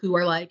people who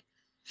are like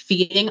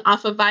feeding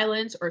off of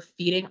violence or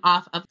feeding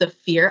off of the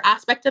fear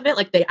aspect of it.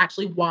 Like they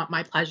actually want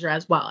my pleasure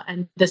as well.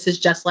 And this is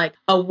just like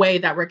a way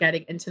that we're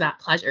getting into that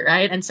pleasure.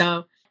 Right. And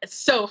so it's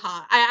so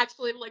hot. I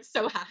actually am like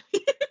so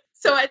happy.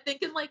 So I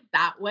think in like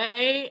that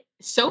way,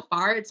 so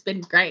far it's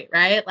been great.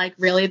 Right. Like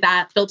really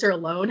that filter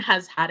alone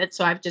has had it.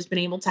 So I've just been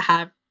able to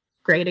have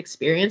great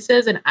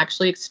experiences and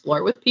actually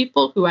explore with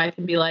people who I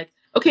can be like,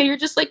 okay, you're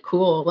just like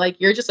cool. Like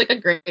you're just like a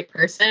great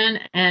person.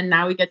 And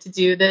now we get to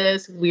do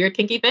this weird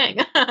kinky thing.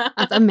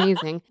 That's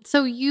amazing.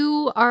 So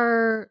you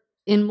are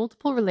in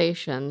multiple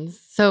relations.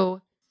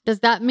 So does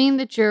that mean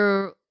that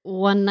your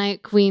one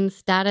night queen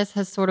status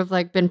has sort of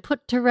like been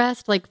put to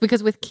rest? Like,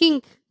 because with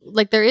kink,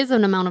 like there is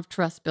an amount of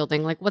trust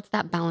building. Like, what's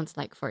that balance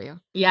like for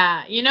you?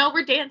 Yeah,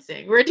 we're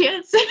dancing. We're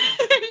dancing.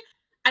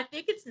 I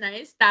think it's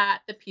nice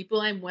that the people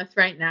I'm with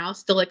right now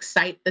still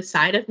excite the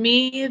side of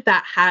me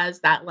that has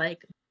that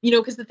like,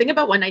 because the thing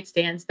about one night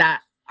stands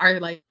that are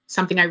like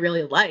something I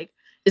really like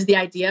is the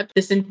idea of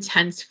this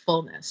intense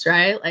fullness,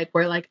 right? Like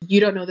where like you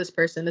don't know this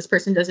person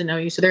doesn't know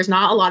you. So there's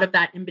not a lot of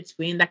that in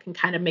between that can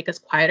kind of make us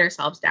quiet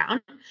ourselves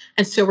down.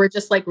 And so we're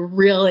just like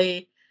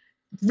really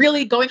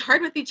really going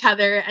hard with each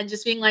other and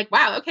just being like,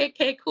 wow,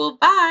 okay, cool,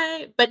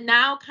 bye. But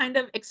now kind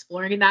of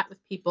exploring that with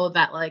people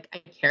that like I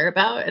care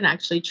about and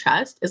actually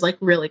trust is like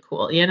really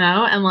cool, you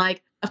know? And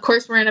like, of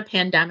course, we're in a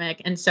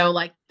pandemic. And so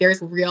like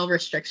there's real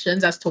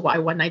restrictions as to why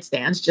one night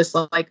stands just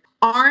like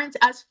aren't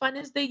as fun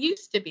as they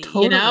used to be,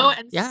 Totally. you know?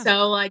 And Yeah.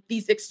 so like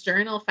these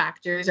external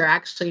factors are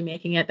actually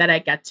making it that I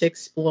get to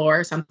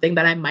explore something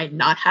that I might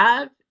not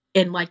have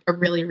in like a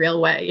really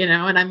real way, you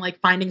know? And I'm like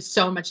finding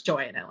so much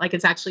joy in it. Like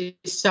it's actually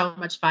so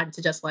much fun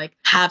to just like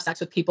have sex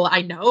with people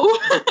I know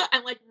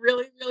and like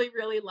really, really,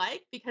 really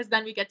like, because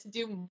then we get to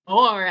do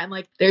more. And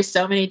like there's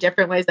so many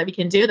different ways that we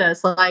can do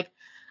this. Like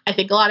I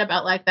think a lot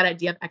about like that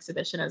idea of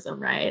exhibitionism,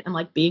 right? And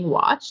like being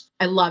watched.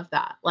 I love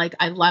that. Like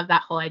I love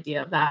that whole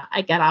idea of that.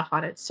 I get off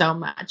on it so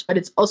much, but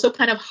it's also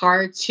kind of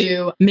hard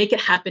to make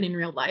it happen in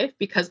real life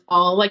because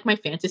all like my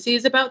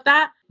fantasies about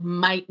that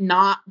might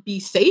not be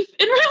safe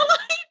in real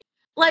life.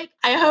 Like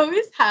I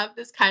always have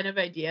this kind of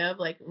idea of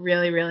like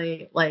really,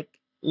 really like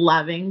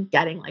loving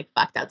getting like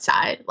fucked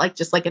outside, like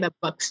just like in a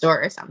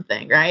bookstore or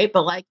something, right?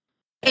 But like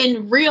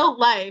in real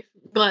life,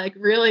 like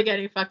really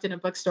getting fucked in a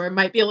bookstore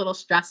might be a little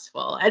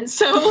stressful. And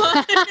so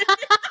like,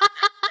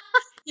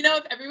 you know,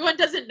 if everyone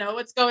doesn't know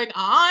what's going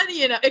on,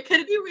 you know, it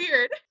could be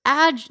weird.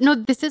 No,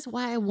 this is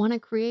why I want to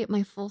create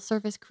my full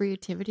service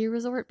creativity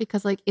resort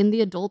because, like, in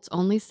the adults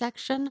only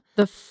section,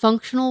 the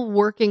functional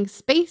working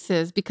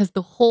spaces, because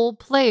the whole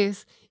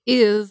place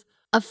is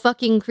a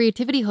fucking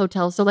creativity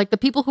hotel. So, like, the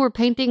people who are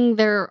painting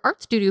their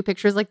art studio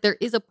pictures, like, there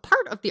is a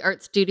part of the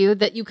art studio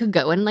that you could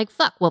go and, like,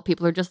 fuck while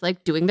people are just,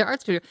 like, doing their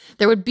art studio.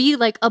 There would be,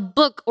 like, a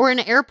book or an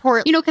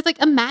airport, you know, because, like,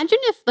 imagine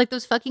if, like,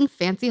 those fucking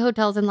fancy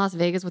hotels in Las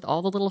Vegas with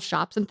all the little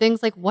shops and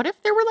things, like, what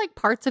if there were, like,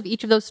 parts of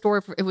each of those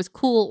stores if it was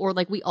cool, or,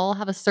 like, we all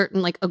have a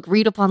certain, like,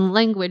 agreed upon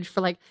language for,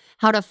 like,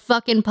 how to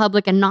fuck in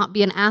public and not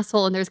be an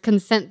asshole, and there's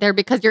consent there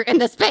because you're in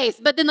the space,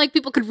 but then, like,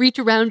 people could reach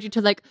around you to,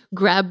 like,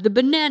 grab the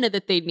banana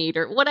that they need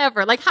or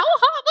whatever. Like, how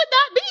hot would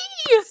that be?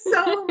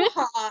 So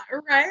hot,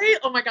 right?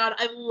 Oh my God,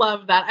 I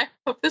love that. I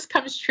hope this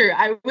comes true.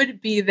 I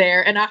would be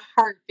there in a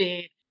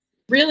heartbeat.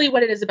 Really,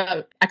 what it is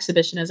about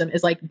exhibitionism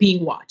is like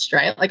being watched,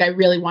 right? Like, I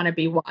really want to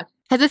be watched.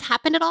 Has this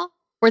happened at all?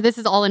 Or this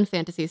is all in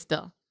fantasy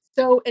still?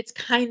 So it's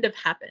kind of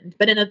happened,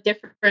 but in a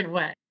different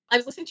way. I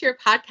was listening to your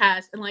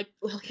podcast and like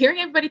hearing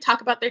everybody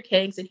talk about their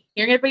kinks and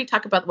hearing everybody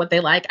talk about what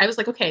they like. I was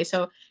like, okay,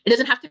 so it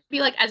doesn't have to be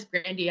like as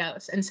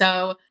grandiose. And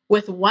so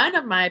with one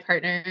of my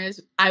partners,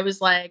 I was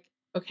like,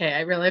 okay, I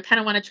really kind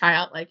of want to try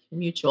out like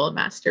mutual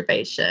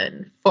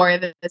masturbation for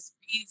this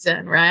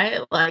reason,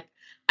 right? Like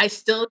I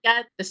still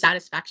get the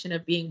satisfaction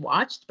of being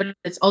watched, but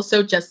it's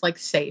also just like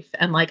safe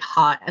and like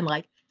hot and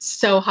like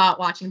so hot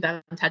watching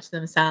them touch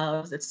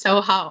themselves. It's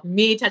so hot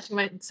me touching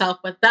myself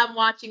with them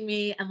watching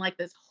me, and like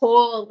this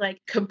whole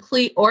like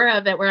complete aura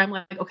of it where I'm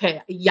like,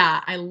 okay,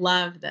 yeah, I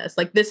love this.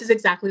 Like this is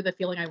exactly the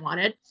feeling I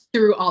wanted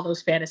through all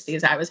those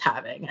fantasies I was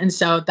having. And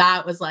so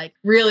that was like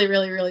really,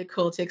 really, really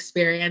cool to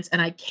experience.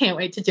 And I can't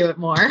wait to do it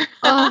more.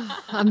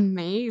 Oh,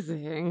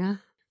 amazing.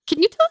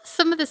 Can you tell us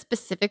some of the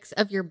specifics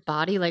of your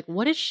body? Like,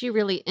 what is she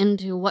really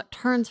into? What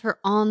turns her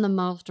on the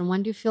most? And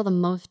when do you feel the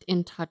most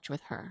in touch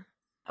with her?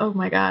 Oh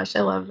my gosh,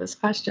 I love this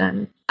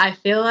question. I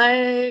feel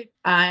like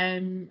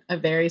I'm a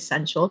very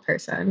sensual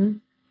person,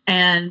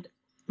 and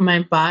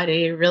my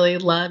body really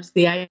loves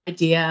the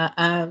idea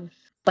of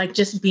like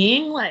just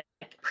being like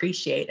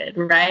appreciated,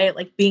 right?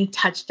 Like being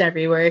touched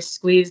everywhere,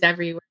 squeezed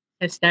everywhere,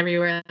 kissed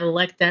everywhere,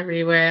 licked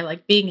everywhere,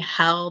 like being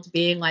held,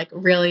 being like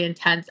really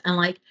intense and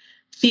like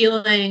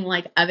feeling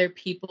like other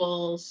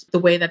people's the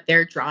way that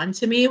they're drawn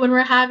to me when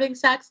we're having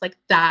sex, like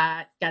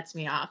that gets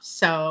me off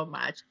so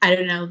much. I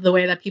don't know, the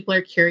way that people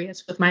are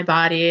curious with my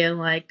body and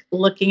like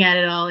looking at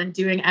it all and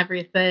doing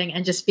everything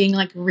and just being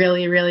like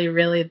really, really,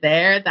 really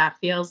there, that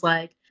feels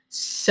like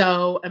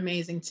so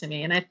amazing to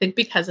me. And I think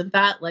because of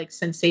that, like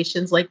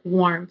sensations like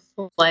warmth,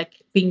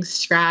 like being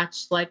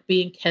scratched, like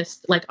being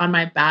kissed, like on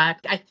my back,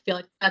 I feel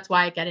like that's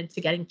why I get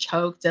into getting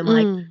choked and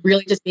like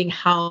really just being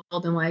held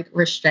and like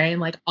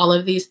restrained. Like all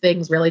of these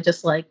things really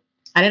just like,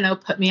 I don't know,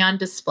 put me on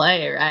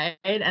display, right?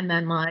 And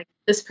then like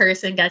this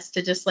person gets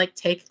to just like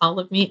take all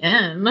of me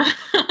in.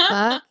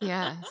 Fuck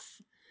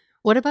yes.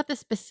 What about the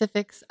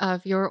specifics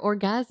of your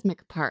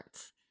orgasmic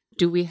parts?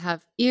 Do we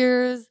have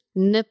ears,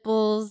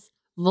 nipples,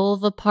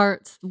 vulva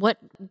parts? What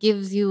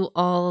gives you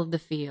all of the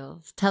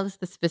feels? Tell us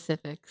the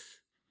specifics.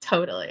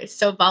 Totally.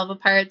 So vulva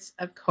parts,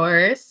 of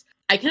course.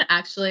 I can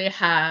actually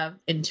have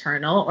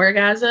internal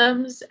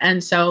orgasms.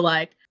 And so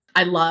like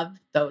I love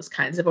those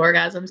kinds of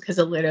orgasms because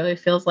it literally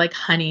feels like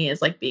honey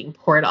is like being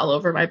poured all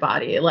over my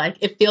body. Like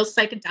it feels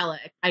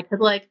psychedelic. I could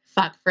like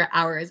fuck for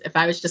hours if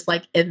I was just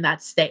like in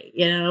that state,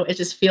 you know? It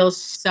just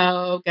feels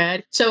so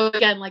good. So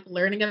again, like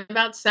learning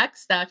about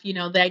sex stuff, you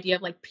know, the idea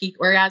of like peak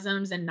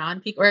orgasms and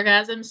non-peak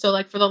orgasms. So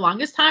like for the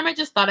longest time, I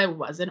just thought I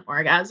wasn't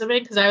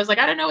orgasming because I was like,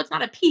 I don't know, it's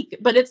not a peak,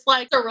 but it's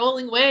like a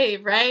rolling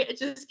wave, right? It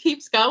just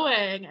keeps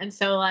going. And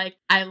so like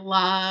I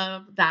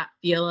love that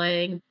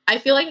feeling. I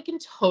feel like I can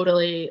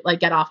totally like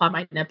get off on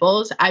my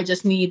nipples. I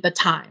just need the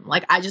time.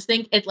 Like I just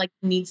think it like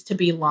needs to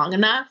be long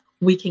enough.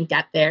 We can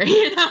get there,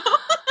 you know?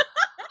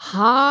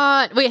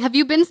 Hot. Wait, have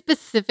you been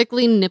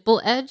specifically nipple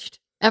edged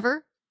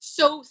ever?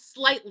 So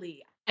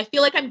slightly. I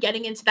feel like I'm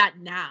getting into that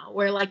now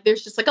where like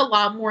there's just like a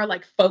lot more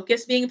like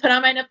focus being put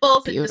on my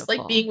nipples and just like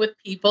Beautiful. being with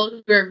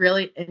people who are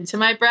really into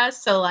my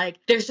breasts. So like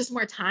there's just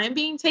more time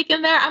being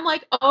taken there. I'm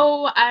like,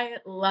 oh, I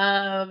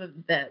love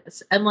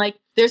this. And like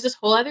there's this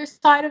whole other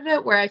side of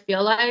it where I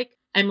feel like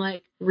I'm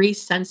like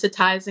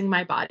resensitizing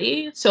my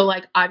body. So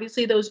like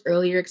obviously those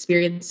earlier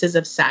experiences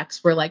of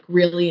sex were like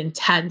really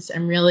intense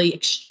and really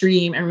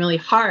extreme and really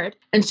hard.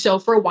 And so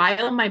for a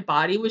while my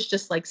body was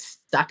just like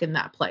stuck in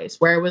that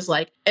place where it was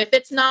like, if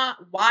it's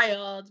not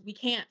wild, we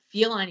can't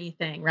feel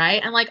anything,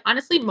 right? And like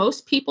honestly,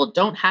 most people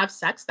don't have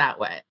sex that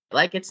way.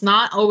 Like it's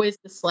not always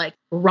this like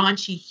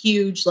raunchy,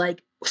 huge,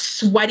 like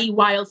sweaty,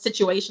 wild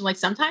situation. Like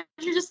sometimes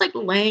you're just like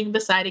laying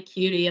beside a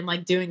cutie and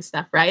like doing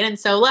stuff, right? And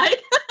so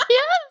like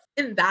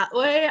in that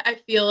way, I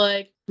feel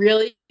like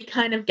really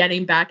kind of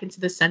getting back into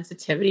the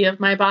sensitivity of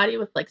my body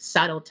with like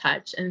subtle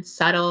touch and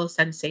subtle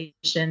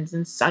sensations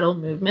and subtle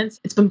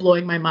movements. It's been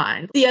blowing my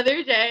mind. The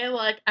other day,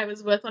 like I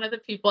was with one of the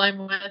people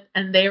I'm with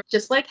and they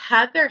just like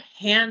had their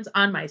hands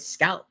on my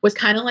scalp, was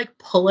kind of like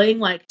pulling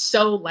like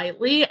so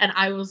lightly. And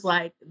I was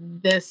like,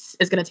 this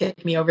is going to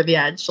take me over the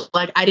edge.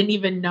 Like I didn't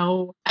even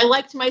know I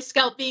liked my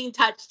scalp being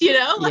touched, you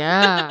know?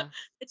 Yeah.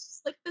 It's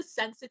just like the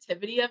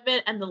sensitivity of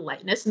it and the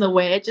lightness and the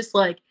way it just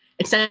like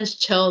it sends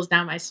chills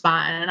down my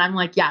spine. And I'm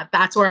like, yeah,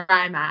 that's where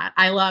I'm at.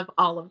 I love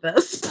all of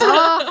this.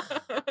 Oh,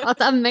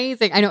 that's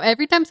amazing. I know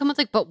every time someone's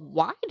like, but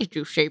why did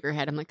you shave your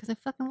head? I'm like, because I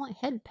fucking want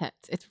head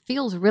pets. It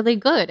feels really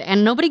good.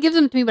 And nobody gives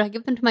them to me, but I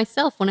give them to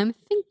myself when I'm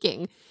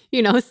thinking.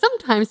 You know,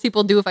 sometimes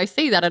people do if I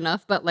say that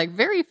enough, but like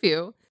very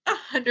few.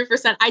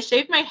 100%. I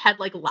shaved my head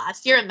like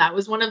last year, and that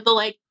was one of the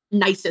like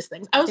nicest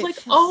things. I was It like,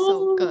 feels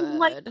so oh,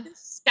 like good. the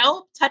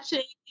scalp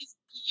touching is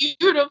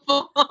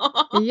beautiful.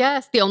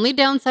 Yes, the only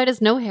downside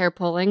is no hair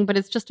pulling, but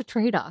it's just a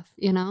trade-off,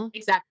 you know?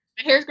 Exactly.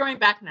 My hair's growing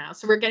back now,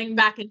 so we're getting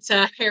back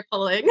into hair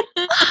pulling.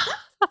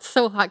 That's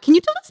so hot. Can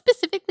you tell us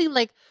specifically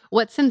like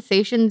what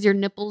sensations your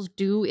nipples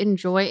do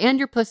enjoy and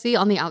your pussy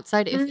on the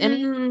outside, if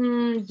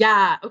any?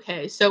 Yeah.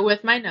 Okay. So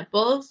with my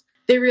nipples,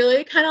 they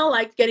really kind of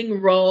like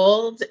getting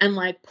rolled and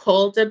like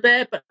pulled a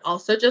bit, but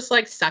also just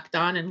like sucked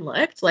on and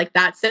licked. Like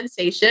that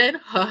sensation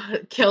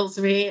kills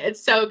me.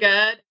 It's so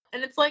good.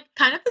 And it's like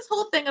kind of this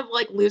whole thing of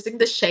like losing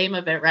the shame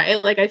of it,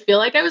 right? Like I feel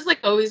like I was like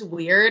always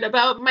weird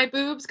about my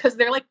boobs because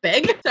they're like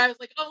big. So I was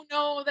like, oh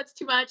no, that's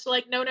too much.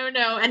 Like, no, no,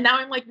 no. And now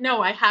I'm like,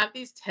 no, I have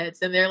these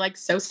tits and they're like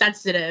so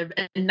sensitive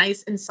and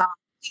nice and soft.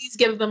 Please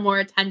give them more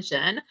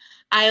attention.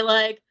 I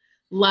like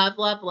love,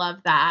 love, love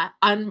that.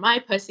 On my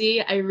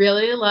pussy, I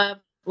really love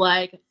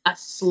like a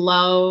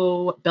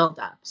slow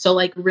buildup. So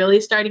like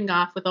really starting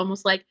off with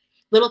almost like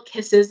little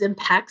kisses and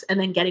pecks and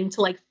then getting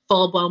to like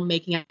full blown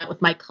making out with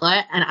my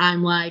clit and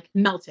I'm like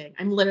melting.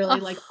 I'm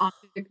literally like on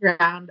the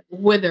ground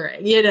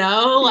withering, you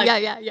know? Like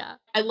Yeah.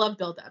 I love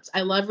buildups.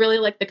 I love really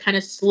like the kind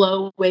of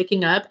slow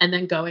waking up and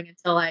then going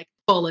into like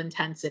full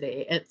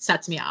intensity. It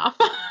sets me off.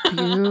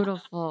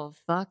 Beautiful.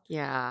 Fuck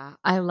yeah.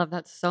 I love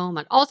that so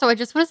much. Also, I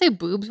just want to say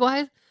boobs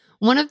wise,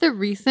 one of the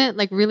recent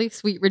like really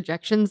sweet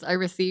rejections I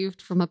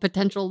received from a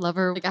potential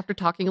lover, like after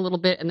talking a little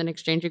bit and then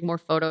exchanging more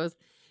photos,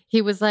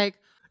 he was like,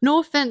 no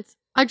offense,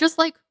 I just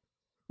like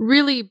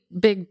really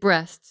big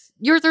breasts.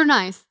 Yours are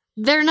nice.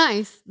 They're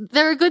nice.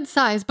 They're a good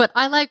size, but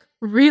I like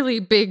really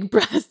big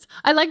breasts.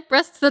 I like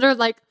breasts that are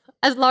like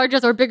as large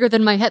as or bigger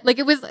than my head. Like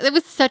it was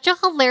such a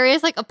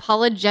hilarious, like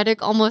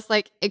apologetic, almost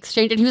like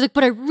exchange. And he was like,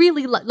 but I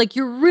really like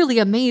you're really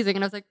amazing.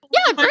 And I was like,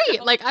 yeah,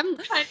 great. Like I'm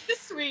kind of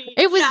sweet.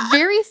 it was Yeah.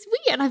 very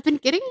sweet. And I've been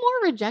getting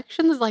more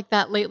rejections like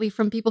that lately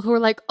from people who are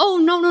like, oh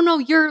no,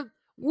 you're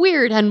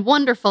weird and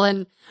wonderful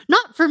and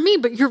not for me,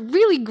 but you're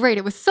really great.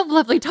 It was so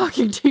lovely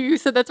talking to you.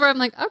 So that's where I'm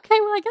like, okay,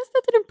 well, I guess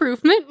that's an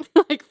improvement,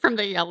 like from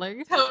the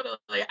yelling.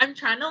 Totally. I'm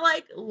trying to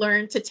like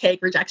learn to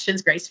take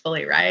rejections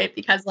gracefully, right?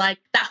 Because like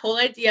that whole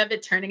idea of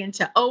it turning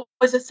into, oh,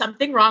 was it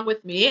something wrong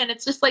with me? And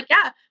it's just like,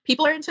 yeah,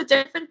 people are into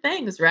different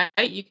things, right?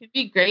 You can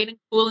be great and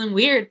cool and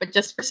weird, but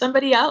just for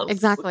somebody else.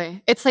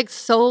 Exactly. It's like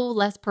so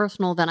less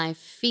personal than I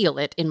feel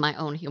it in my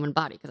own human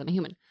body because I'm a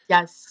human.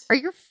 Yes. Are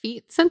your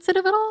feet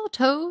sensitive at all?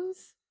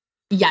 Toes?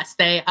 Yes,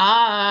 they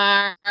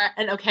are.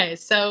 And okay,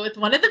 so with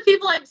one of the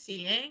people I'm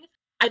seeing,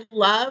 I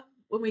love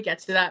when we get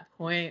to that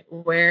point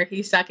where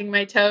he's sucking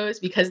my toes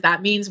because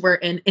that means we're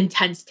in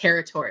intense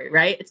territory,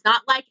 right? It's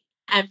not like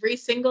every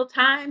single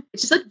time.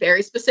 It's just like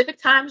very specific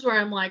times where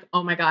I'm like,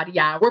 oh my God,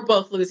 yeah, we're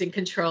both losing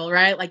control,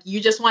 right? Like you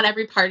just want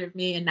every part of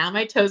me. And now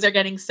my toes are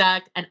getting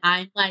sucked and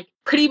I'm like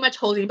pretty much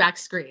holding back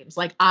screams.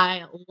 Like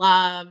I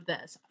love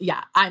this.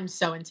 Yeah, I'm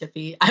so into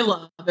feet. I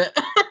love it.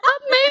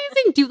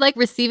 Amazing. Do you like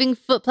receiving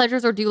foot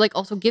pleasures or do you like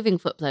also giving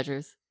foot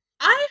pleasures?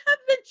 I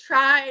haven't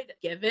tried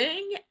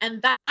giving,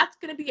 and that's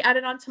going to be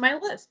added onto my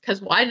list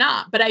because why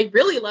not? But I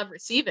really love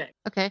receiving.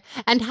 Okay.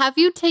 And have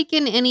you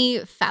taken any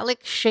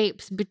phallic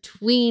shapes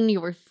between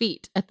your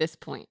feet at this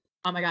point?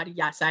 Oh my God,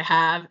 yes, I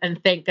have.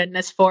 And thank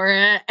goodness for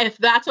it. If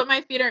that's what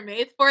my feet are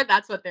made for,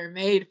 that's what they're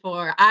made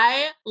for.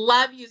 I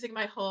love using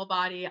my whole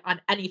body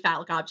on any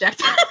phallic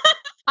object.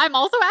 I'm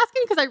also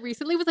asking because I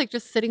recently was like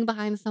just sitting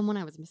behind someone.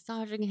 I was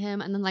massaging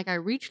him. And then like I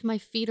reached my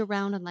feet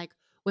around and like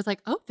was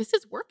like, oh, this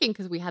is working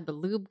because we had the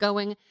lube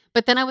going.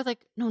 But then I was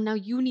like, no, now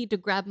you need to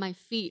grab my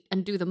feet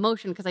and do the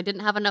motion because I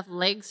didn't have enough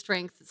leg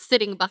strength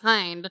sitting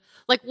behind.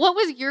 Like, what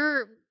was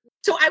your.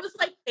 So I was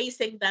like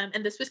facing them,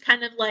 and this was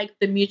kind of like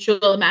the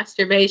mutual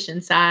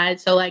masturbation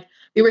side. So like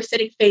we were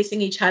sitting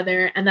facing each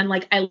other, and then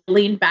like I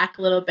leaned back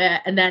a little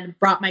bit and then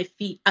brought my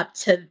feet up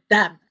to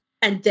them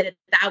and did it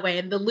that way.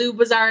 And the lube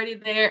was already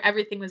there.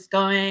 Everything was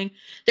going.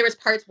 There was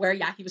parts where,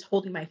 yeah, he was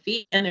holding my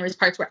feet and there was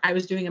parts where I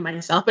was doing it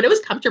myself, but it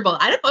was comfortable.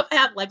 I don't know if I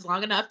have legs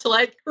long enough to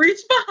like reach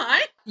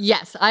behind.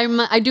 Yes,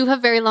 I do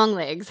have very long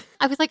legs.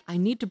 I was like, I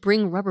need to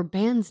bring rubber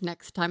bands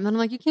next time. And then I'm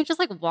like, you can't just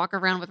like walk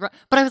around with,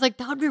 but I was like,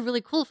 that would be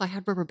really cool if I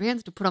had rubber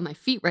bands to put on my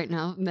feet right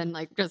now. And then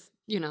like, just,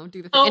 do the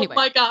thing. Oh Anyway.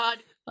 my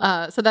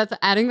God. So that's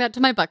adding that to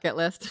my bucket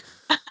list.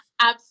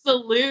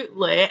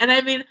 Absolutely. And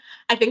I mean,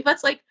 I think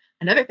that's like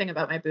another thing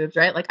about my boobs,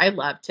 right? Like I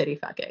love titty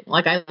fucking.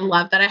 Like I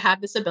love that I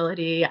have this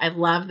ability. I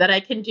love that I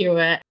can do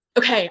it.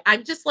 Okay,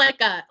 I'm just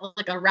like a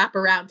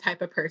wraparound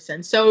type of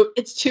person. So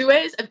it's two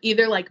ways of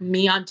either like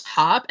me on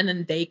top and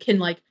then they can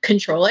like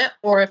control it,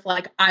 or if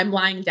like I'm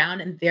lying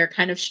down and they're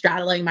kind of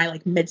straddling my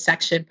like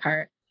midsection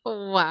part.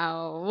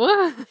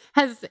 Wow.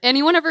 Has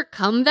anyone ever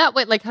come that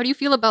way? Like, how do you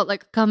feel about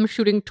like cum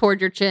shooting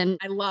toward your chin?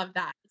 I love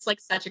that. It's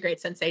like such a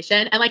great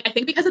sensation. And like, I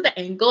think because of the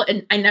angle,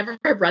 and I never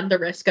run the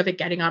risk of it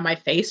getting on my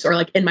face or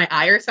like in my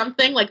eye or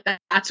something like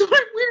that. That's what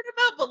I'm weird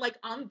about. But like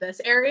on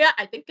this area,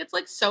 I think it's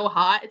like so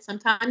hot. It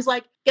sometimes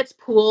like gets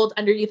pooled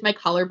underneath my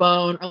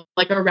collarbone or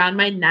like around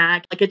my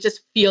neck. Like it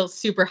just feels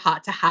super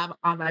hot to have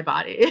on my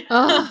body.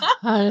 Oh,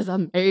 that is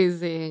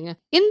amazing.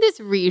 In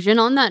this region,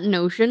 on that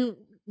notion,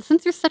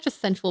 since you're such a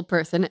sensual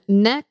person,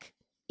 neck,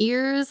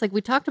 ears, like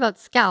we talked about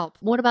scalp,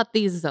 what about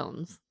these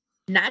zones?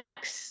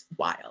 Neck's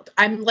wild.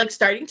 I'm like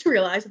starting to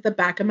realize that the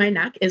back of my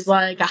neck is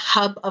like a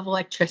hub of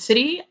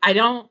electricity. I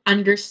don't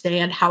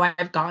understand how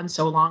I've gone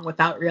so long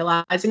without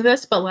realizing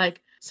this, but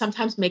like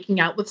sometimes making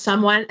out with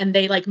someone and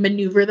they like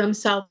maneuver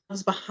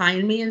themselves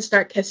behind me and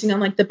start kissing on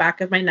like the back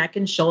of my neck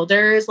and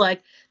shoulders,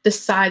 like the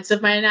sides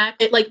of my neck,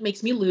 it like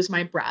makes me lose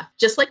my breath.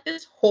 Just like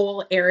this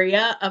whole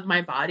area of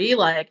my body,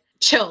 like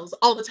chills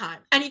all the time,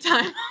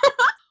 anytime.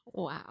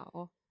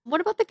 Wow.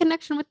 What about the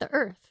connection with the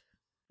earth?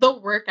 The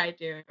work I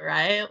do,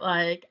 right?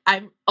 Like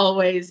I'm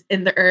always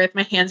in the earth.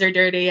 My hands are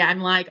dirty.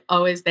 I'm like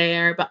always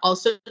there, but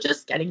also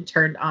just getting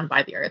turned on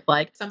by the earth.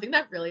 Like something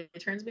that really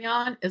turns me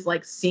on is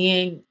like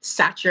seeing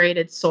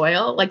saturated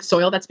soil, like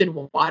soil that's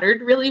been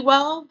watered really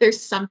well.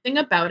 There's something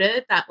about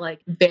it that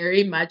like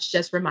very much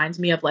just reminds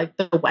me of like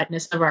the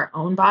wetness of our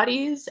own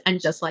bodies, and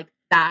just like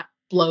that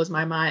blows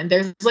my mind.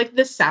 There's like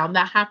this sound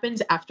that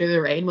happens after the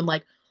rain when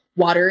like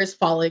water is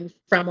falling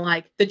from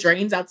like the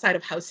drains outside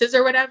of houses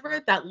or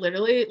whatever, that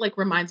literally like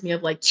reminds me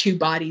of like two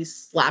bodies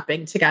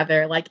slapping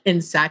together like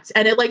insects.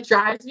 And it like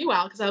drives me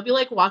wild because I'll be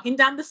like walking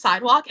down the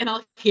sidewalk and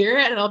I'll hear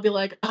it and I'll be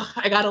like, oh,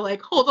 I gotta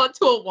like hold on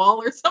to a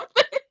wall or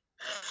something.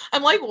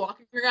 I'm like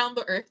walking around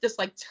the earth, just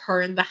like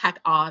turn the heck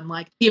on.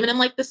 Like even in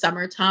like the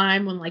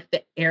summertime when like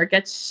the air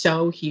gets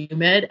so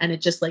humid and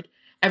it just like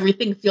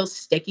everything feels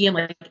sticky, and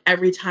like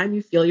every time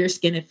you feel your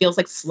skin, it feels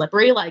like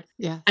slippery. Like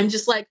Yeah. I'm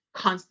just like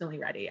constantly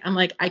ready. I'm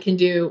like, I can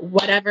do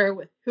whatever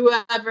with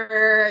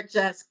whoever,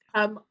 just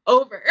come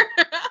over.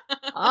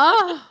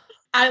 Oh,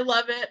 I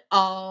love it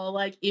all.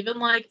 Like even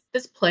like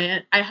this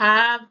plant I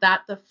have,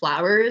 that the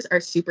flowers are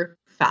super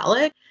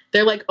phallic.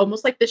 They're like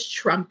almost like this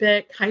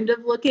trumpet kind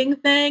of looking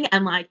thing.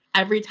 And like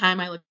every time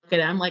I look at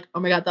it, I'm like, oh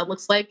my God, that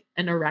looks like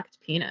an erect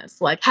penis.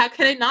 Like, how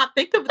can I not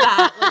think of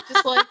that? Like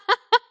just like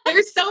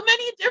there's so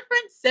many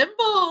different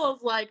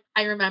symbols. Like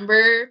I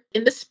remember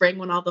in the spring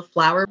when all the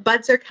flower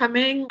buds are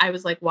coming, I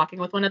was like walking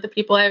with one of the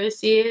people I was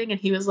seeing and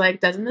he was like,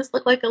 doesn't this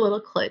look like a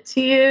little clit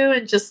to you?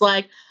 And just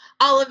like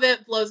all of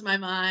it blows my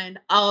mind.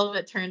 All of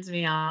it turns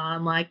me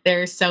on. Like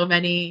there's so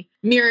many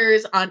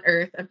mirrors on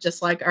earth of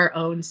just like our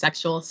own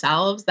sexual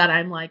selves that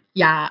I'm like,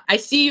 yeah, I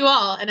see you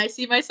all and I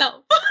see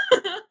myself.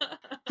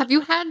 have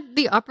you had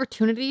the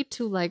opportunity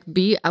to like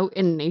be out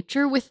in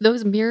nature with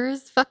those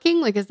mirrors fucking?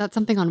 Like, is that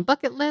something on a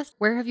bucket list?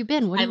 Where have you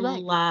been? What do I you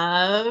like?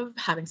 love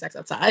having sex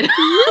outside.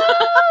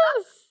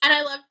 Yes! And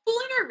I love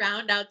fooling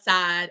around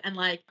outside and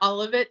like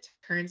all of it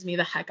turns me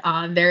the heck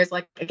on. There's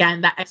like,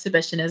 again, that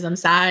exhibitionism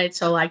side.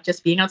 So like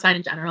just being outside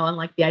in general and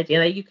like the idea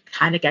that you can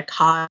kind of get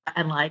caught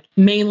and like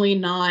mainly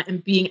not,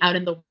 and being out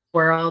in the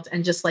world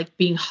and just like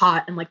being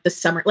hot and like the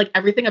summer, like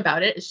everything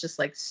about it is just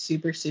like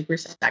super, super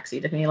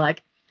sexy to me.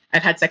 Like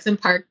I've had sex in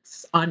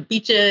parks, on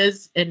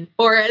beaches, in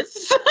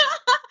forests.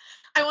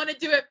 I want to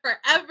do it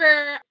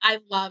forever. I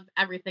love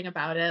everything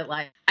about it.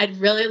 Like, I'd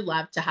really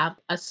love to have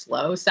a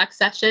slow sex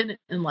session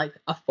in like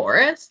a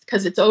forest,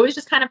 because it's always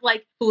just kind of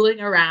like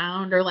fooling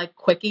around or like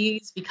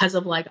quickies because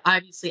of like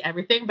obviously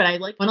everything. But I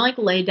like want to like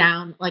lay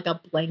down like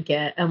a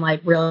blanket and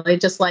like really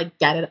just like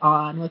get it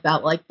on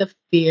without like the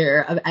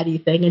fear of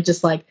anything, and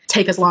just like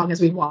take as long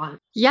as we want.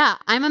 Yeah,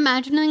 I'm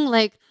imagining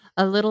like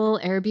a little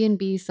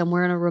Airbnb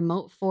somewhere in a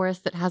remote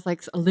forest that has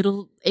like a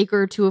little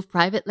acre or two of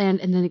private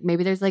land. And then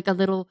maybe there's like a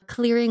little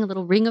clearing, a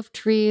little ring of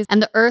trees.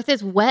 And the earth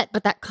is wet,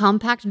 but that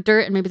compact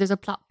dirt. And maybe there's a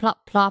plop,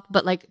 plop, plop,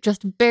 but like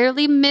just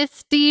barely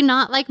misty,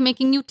 not like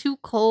making you too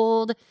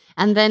cold.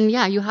 And then,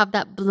 yeah, you have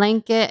that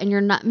blanket and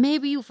you're not,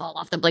 maybe you fall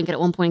off the blanket at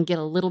one point and get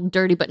a little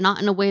dirty, but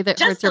not in a way that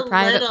Just hurts your a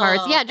private little,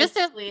 parts. Yeah, just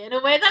in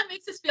a way that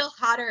makes us feel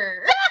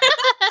hotter.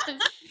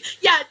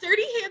 Yeah,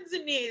 dirty hands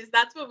and knees.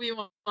 That's what we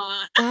want.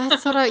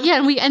 That's what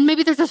yeah, and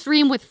maybe there's a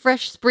stream with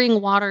fresh spring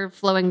water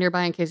flowing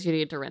nearby in case you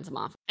need to rinse them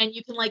off. And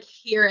you can like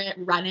hear it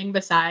running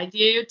beside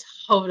you.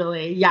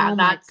 Totally. Yeah, Oh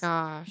my that's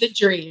gosh. the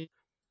dream.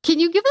 Can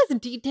you give us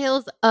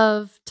details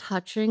of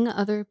touching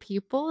other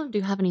people? Do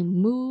you have any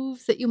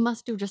moves that you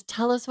must do? Just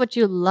tell us what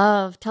you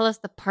love. Tell us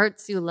the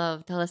parts you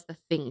love. Tell us the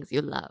things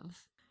you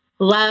love.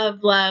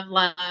 Love, love,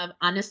 love.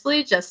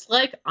 Honestly, just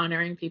like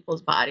honoring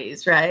people's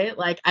bodies, right?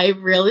 Like, I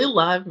really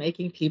love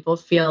making people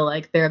feel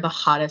like they're the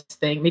hottest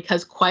thing,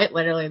 because quite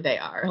literally they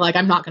are. Like,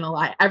 I'm not going to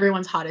lie,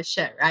 everyone's hot as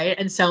shit, right?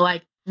 And so,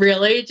 like,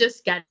 really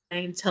just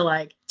getting to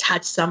like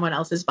touch someone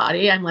else's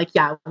body, I'm like,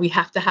 yeah, we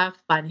have to have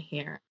fun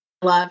here.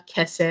 I love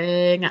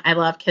kissing. I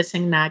love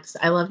kissing necks.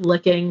 I love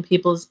licking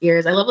people's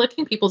ears. I love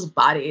licking people's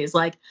bodies.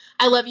 Like,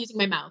 I love using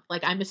my mouth.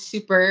 Like, I'm a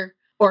super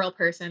oral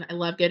person. I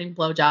love getting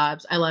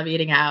blowjobs. I love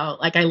eating out.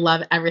 Like, I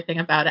love everything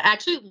about it. I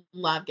actually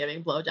love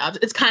giving blowjobs.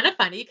 It's kind of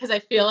funny because I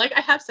feel like I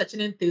have such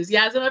an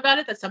enthusiasm about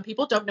it that some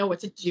people don't know what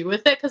to do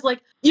with it. Because,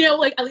 like, you know,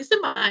 like, at least in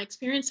my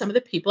experience, some of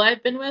the people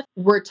I've been with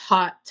were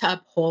taught to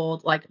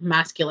uphold like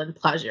masculine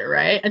pleasure,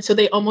 right? And so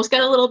they almost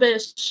get a little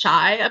bit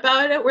shy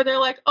about it, where they're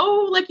like,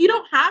 oh, like, you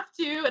don't have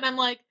to. And I'm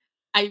like,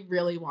 I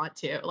really want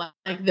to.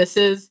 Like this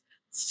is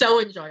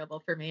so enjoyable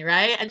for me,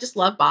 right? I just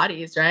love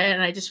bodies, right?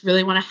 And I just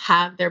really want to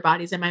have their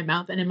bodies in my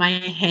mouth and in my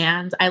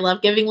hands. I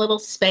love giving little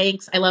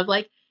spanks. I love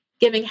like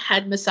giving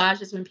head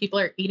massages when people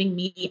are eating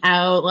me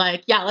out.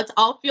 Like, yeah, let's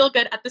all feel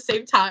good at the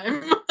same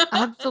time.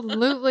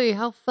 Absolutely.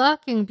 How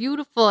fucking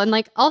beautiful. And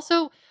like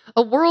also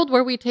a world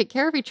where we take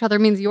care of each other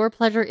means your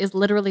pleasure is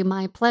literally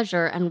my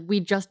pleasure. And we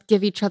just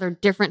give each other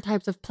different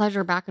types of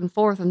pleasure back and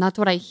forth. And that's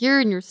what I hear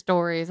in your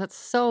stories. That's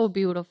so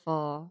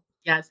beautiful.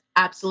 Yes,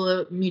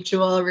 absolute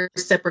mutual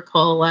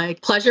reciprocal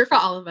like pleasure for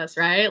all of us,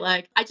 right?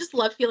 Like, I just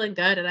love feeling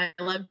good, and I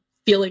love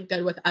feeling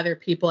good with other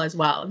people as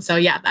well. And so,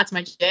 yeah, that's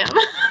my jam.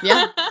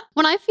 Yeah.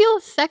 When I feel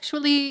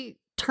sexually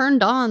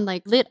turned on,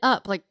 like lit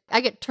up, like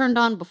I get turned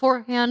on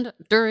beforehand,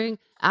 during,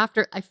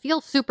 after, I feel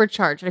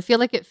supercharged. I feel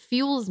like it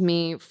fuels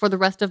me for the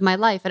rest of my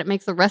life, and it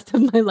makes the rest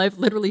of my life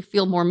literally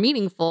feel more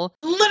meaningful.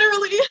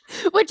 Literally.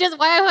 Which is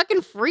why I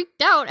fucking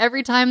freaked out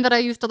every time that I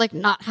used to like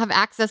not have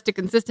access to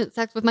consistent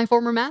sex with my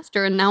former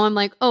master. And now I'm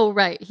like, oh,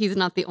 right, he's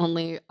not the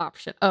only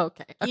option.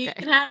 Okay. You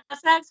can have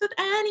sex with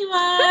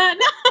anyone.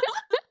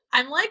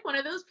 I'm like one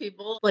of those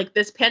people, like,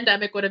 this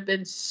pandemic would have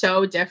been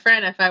so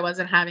different if I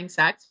wasn't having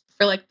sex.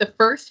 For like the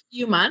first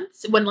few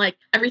months, when like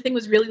everything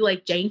was really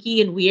like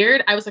janky and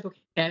weird, I was like, okay,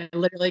 I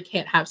literally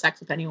can't have sex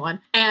with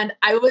anyone. And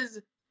I was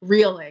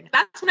reeling.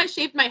 That's when I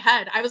shaved my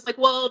head. I was like,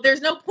 well,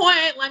 there's no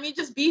point. Let me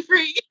just be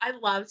free. I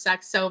love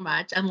sex so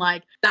much. And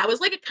like, that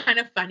was like a kind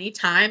of funny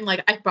time.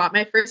 Like, I bought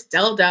my first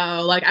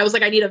dildo. Like, I was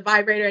like, I need a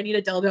vibrator. I need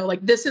a dildo.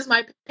 Like, this is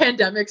my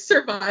pandemic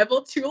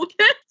survival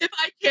toolkit if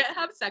I can't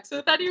have sex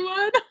with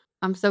anyone.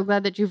 I'm so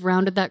glad that you've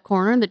rounded that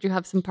corner and that you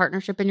have some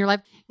partnership in your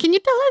life. Can you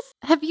tell us,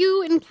 have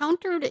you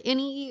encountered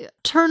any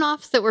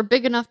turnoffs that were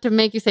big enough to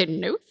make you say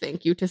no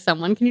thank you to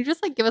someone? Can you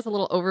just like give us a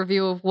little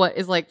overview of what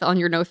is like on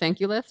your no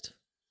thank you list?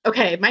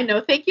 Okay, my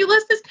no thank you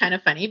list is kind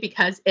of funny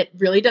because it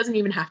really doesn't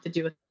even have to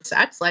do with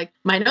sex. Like,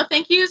 my no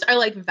thank yous are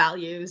like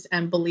values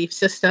and belief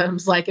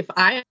systems. Like, if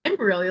I am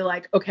really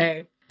like,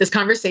 okay, this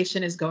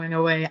conversation is going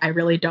away, I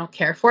really don't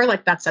care for,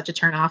 like, that's such a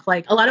turn off.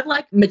 Like, a lot of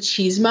like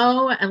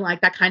machismo and like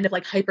that kind of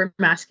like hyper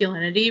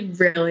masculinity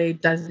really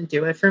doesn't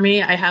do it for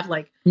me. I have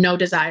like no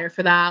desire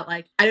for that.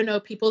 Like, I don't know,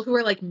 people who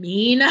are like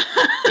mean.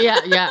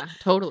 Yeah,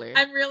 totally.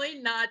 I'm really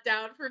not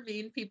down for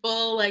mean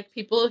people, like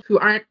people who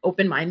aren't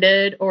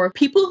open-minded, or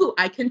people who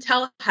I can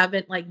tell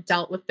haven't like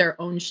dealt with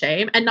their own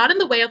shame, and not in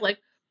the way of like,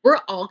 we're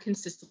all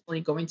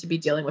consistently going to be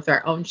dealing with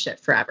our own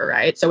shit forever,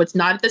 right? So it's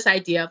not this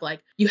idea of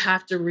like, you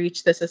have to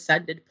reach this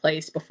ascended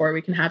place before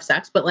we can have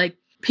sex, but like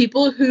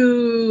people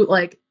who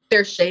like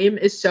their shame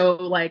is so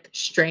like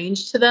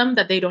strange to them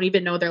that they don't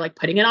even know they're like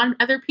putting it on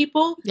other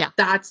people. Yeah.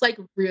 That's like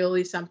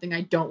really something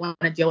I don't want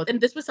to deal with.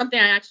 And this was something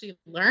I actually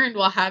learned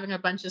while having a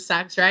bunch of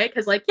sex, right?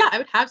 Because like, yeah, I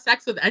would have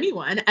sex with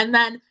anyone. And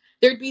then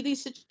there'd be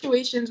these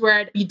situations where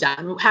I'd be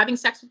done having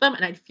sex with them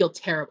and I'd feel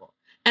terrible.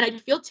 And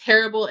I'd feel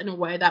terrible in a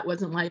way that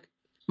wasn't like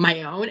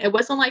my own. It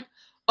wasn't like,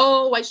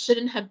 oh, I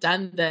shouldn't have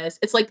done this.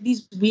 It's like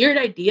these weird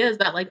ideas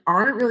that like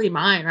aren't really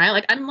mine, right?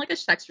 Like I'm like a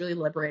sexually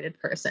liberated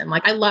person.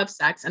 Like I love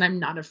sex and I'm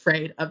not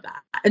afraid of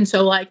that. And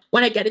so like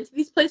when I get into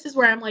these places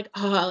where I'm like,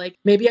 oh, like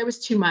maybe I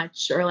was too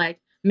much, or like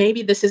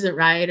maybe this isn't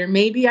right, or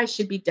maybe I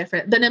should be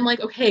different, then I'm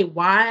like, okay,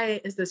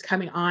 why is this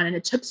coming on? And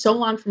it took so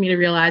long for me to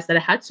realize that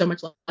it had so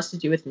much less to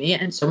do with me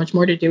and so much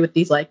more to do with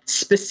these like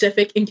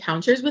specific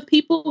encounters with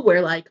people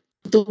where like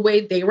the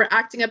way they were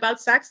acting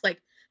about sex,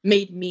 like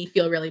made me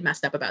feel really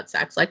messed up about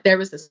sex. Like there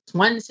was this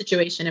one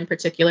situation in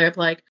particular of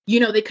like, you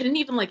know, they couldn't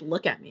even like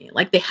look at me.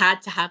 Like they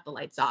had to have the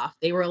lights off.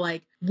 They were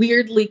like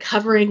weirdly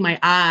covering my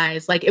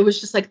eyes. Like it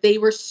was just like they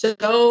were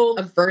so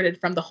averted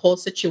from the whole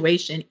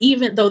situation,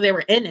 even though they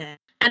were in it.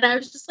 And I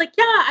was just like,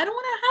 yeah, I don't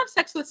want to have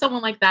sex with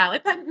someone like that.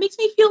 Like that makes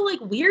me feel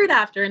like weird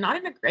after, not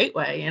in a great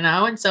way, you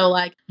know? And so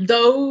like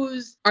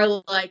those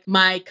are like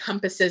my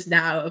compasses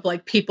now of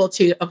like people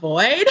to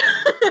avoid.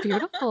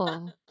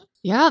 Beautiful.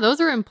 Yeah, those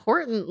are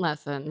important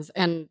lessons,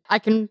 and I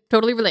can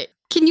totally relate.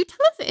 Can you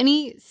tell us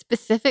any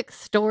specific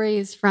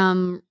stories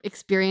from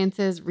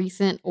experiences,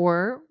 recent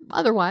or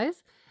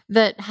otherwise,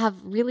 that have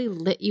really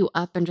lit you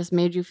up and just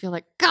made you feel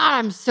like, God,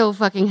 I'm so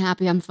fucking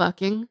happy I'm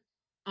fucking?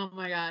 Oh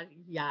my God.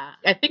 Yeah.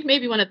 I think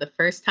maybe one of the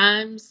first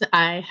times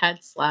I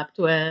had slept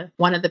with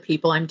one of the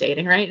people I'm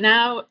dating right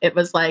now, it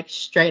was like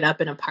straight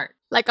up in a park.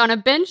 Like on a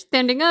bench,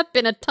 standing up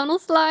in a tunnel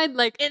slide,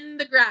 like In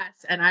the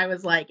grass, and I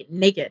was like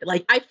naked.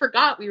 Like I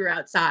forgot we were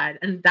outside,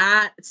 and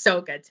that's so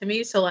good to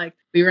me. So like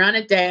we were on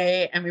a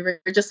day and we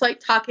were just like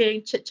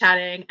talking,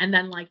 chit-chatting, and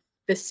then like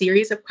the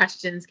series of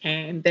questions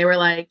came. They were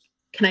like,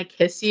 can I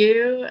kiss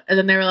you? And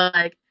then they were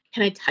like,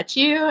 can I touch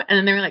you? And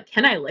then they were like,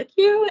 can I lick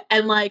you?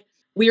 And like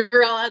we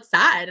were all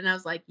outside, and I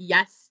was like,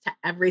 yes to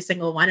every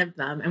single one of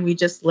them. And we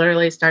just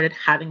literally started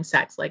having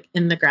sex like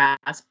in the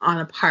grass on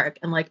a park,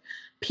 and like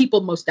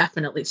people most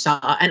definitely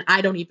saw, and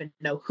I don't even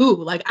know who.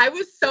 Like I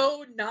was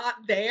so not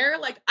there.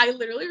 Like I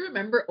literally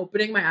remember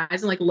opening my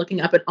eyes and like looking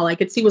up, and all I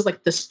could see was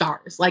like the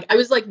stars. Like I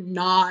was like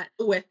not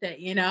with it,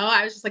 you know?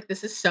 I was just like,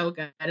 this is so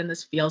good and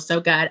this feels so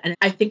good. And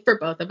I think for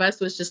both of us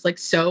was just like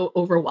so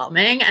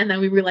overwhelming. And then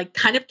we were like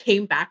kind of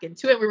came back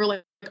into it. We were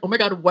like, oh my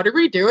God, what are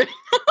we doing?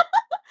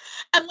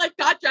 And like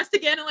got dressed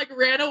again and like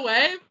ran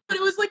away. But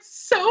it was like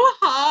so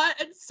hot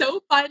and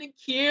so fun and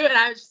cute. And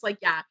I was just like,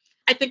 yeah,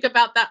 I think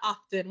about that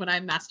often when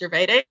I'm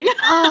masturbating.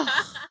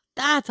 oh,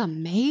 that's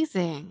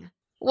amazing.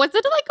 Was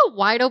it like a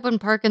wide open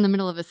park in the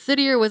middle of a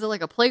city, or was it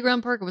like a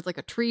playground park, or was it like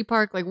a tree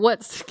park? Like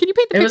what's, can you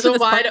paint the It picture was of a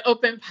this wide park?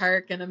 open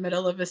park in the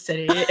middle of a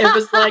city. It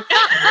was like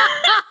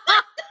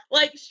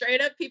like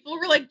straight up people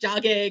were like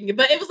jogging,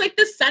 but it was like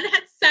the sun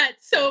had set.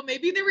 So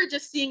maybe they were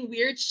just seeing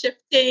weird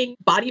shifting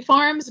body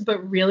forms, but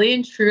really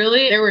and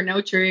truly there were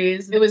no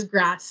trees. It was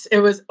grass. It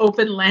was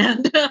open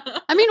land.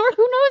 I mean, or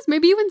who knows?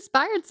 Maybe you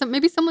inspired some.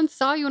 Maybe someone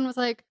saw you and was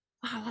like,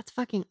 "Wow, that's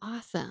fucking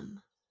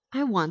awesome.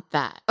 I want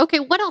that." Okay,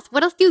 what else?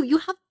 What else do you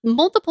have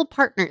multiple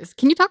partners?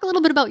 Can you talk a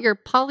little bit about your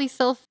poly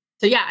self?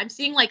 So yeah, I'm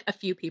seeing like a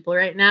few people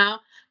right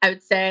now. I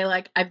would say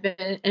like I've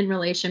been in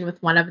relation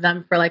with one of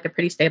them for like a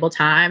pretty stable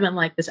time. And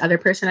like this other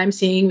person I'm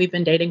seeing, we've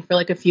been dating for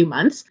like a few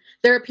months.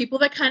 There are people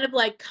that kind of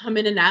like come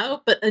in and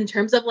out, but in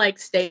terms of like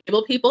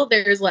stable people,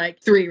 there's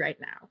like 3 right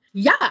now.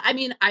 Yeah, I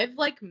mean, I've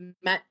like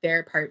met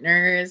their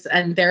partners,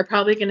 and they're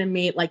probably going to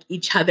meet like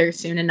each other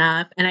soon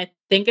enough. And I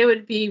think it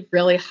would be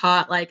really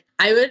hot. Like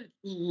I would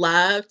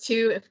love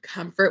to, if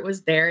comfort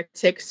was there,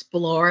 to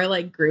explore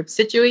like group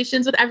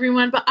situations with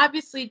everyone, but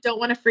obviously don't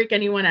want to freak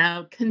anyone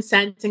out.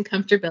 Consent and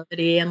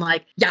comfortability. And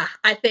like, yeah,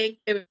 I think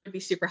it would be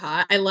super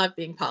hot. I love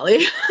being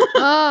poly.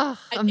 Oh,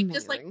 I think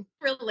just like amazing.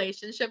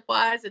 relationship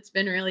wise, it's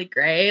been really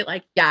great.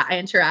 Like, yeah, I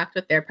interact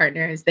with their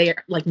partners. They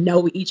like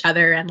know each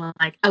other and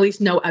like at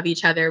least know of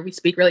each other. We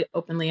speak really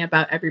openly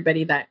about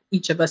everybody that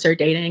each of us are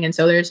dating. And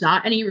so there's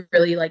not any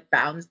really like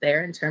bounds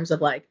there in terms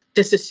of like,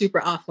 this is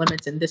super off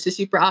limits and this is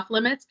super off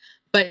limits.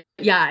 But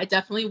yeah, I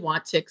definitely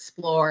want to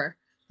explore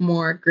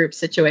more group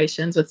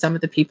situations with some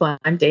of the people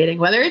I'm dating,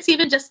 whether it's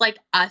even just like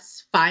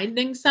us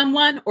finding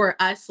someone or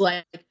us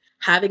like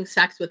having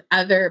sex with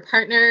other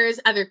partners,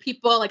 other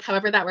people, like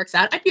however that works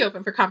out. I'd be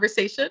open for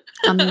conversation.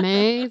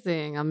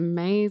 Amazing,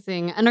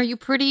 amazing. And are you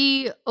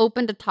pretty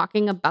open to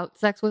talking about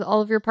sex with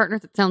all of your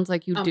partners? It sounds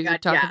like you Oh my do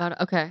God, talk yeah. about it.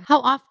 Okay.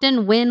 How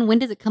often? When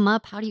does it come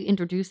up? How do you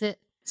introduce it?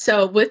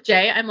 So with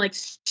Jay, I'm like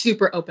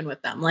super open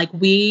with them. Like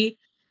we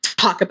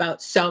talk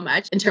about so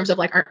much in terms of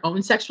like our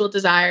own sexual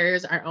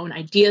desires, our own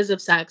ideas of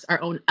sex, our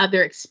own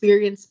other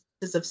experience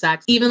of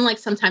sex, even like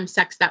sometimes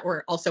sex that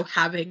we're also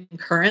having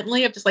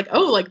currently of just like,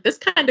 oh, like this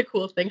kind of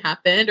cool thing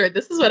happened, or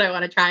this is what I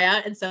want to try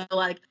out. And so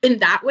like in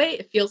that way,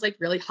 it feels like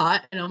really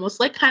hot and almost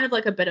like kind of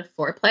like a bit of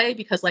foreplay,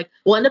 because like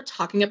we'll end up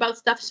talking about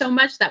stuff so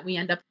much that we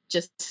end up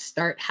just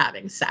start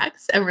having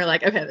sex and we're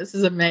like, okay, this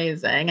is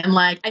amazing. And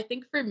like, I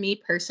think for me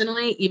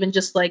personally, even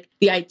just like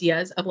the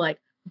ideas of like,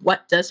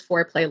 what does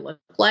foreplay look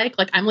like?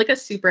 Like I'm like a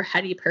super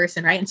heady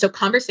person, right? And so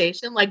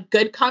conversation, like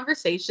good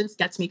conversations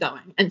gets me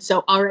going. And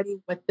so already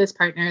with this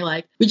partner,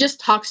 like we just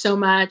talk so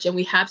much and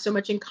we have so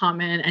much in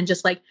common, and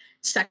just like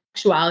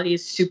sexuality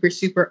is super,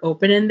 super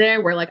open in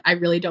there, where like I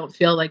really don't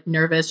feel like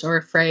nervous or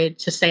afraid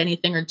to say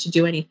anything or to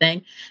do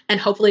anything. And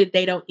hopefully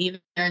they don't either.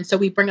 And so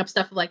we bring up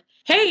stuff like,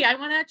 hey, I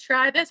want to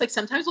try this. Like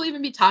sometimes we'll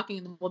even be talking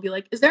and we'll be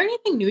like, is there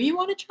anything new you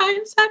want to try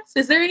in sex?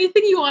 Is there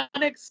anything you want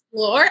to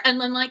explore? And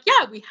then like,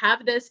 yeah, we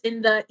have this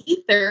in the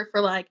ether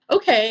for like,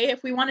 okay,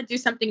 if we want to do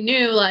something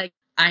new, like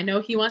I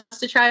know he wants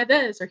to try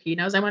this, or he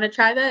knows I want to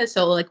try this.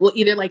 So like we'll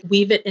either like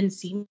weave it in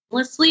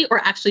seamlessly, or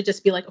actually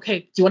just be like, okay,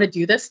 do you want to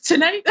do this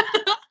tonight?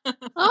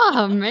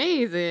 Oh,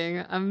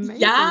 amazing. Amazing.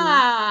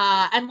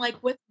 Yeah. And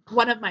like with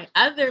one of my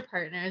other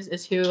partners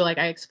is who like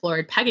I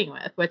explored pegging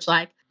with, which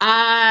like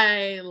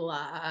I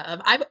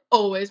love. I've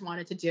always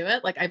wanted to do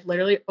it. Like I've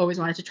literally always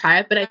wanted to try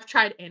it, but I've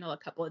tried anal a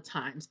couple of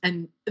times.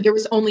 And there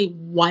was only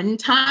one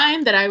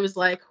time that I was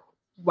like,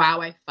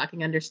 wow, I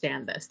fucking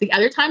understand this. The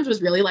other times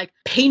was really like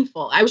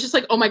painful. I was just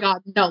like, oh my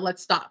God, no,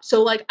 let's stop.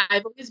 So like,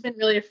 I've always been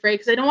really afraid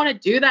because I don't want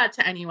to do that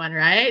to anyone,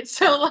 right?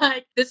 So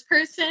like this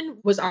person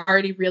was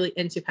already really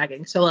into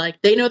pegging. So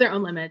like they know their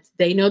own limits.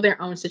 They know their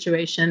own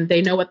situation.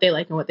 They know what they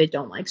like and what they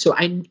don't like. So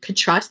I could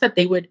trust that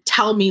they would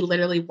tell me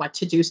literally what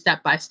to do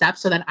step by step,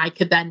 so that I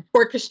could then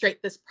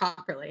orchestrate this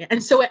properly.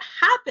 And so it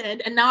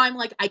happened. And now I'm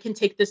like, I can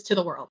take this to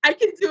the world. I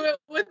can do it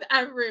with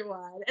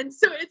everyone. And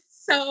so it's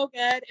so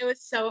good. It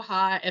was so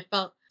hot. It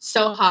felt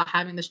so hot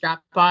having the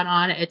strap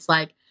on. It's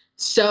like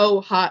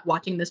so hot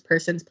watching this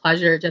person's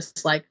pleasure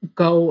just like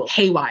go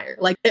haywire.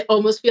 Like it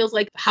almost feels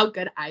like how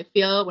good I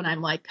feel when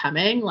I'm like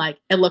coming. Like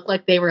it looked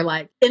like they were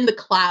like in the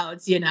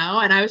clouds, you know?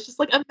 And I was just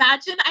like,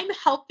 imagine I'm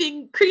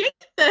helping create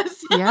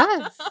this.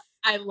 Yes.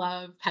 I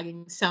love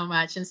pegging so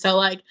much. And so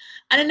like,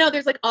 I don't know,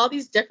 there's like all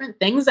these different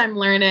things I'm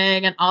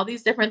learning and all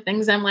these different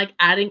things I'm like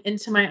adding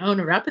into my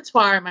own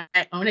repertoire, my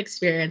own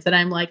experience. And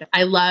I'm like,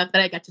 I love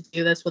that I get to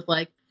do this with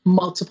like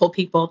multiple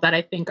people that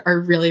I think are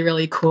really,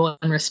 really cool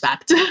and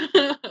respect.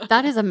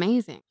 That is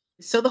amazing.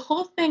 So the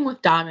whole thing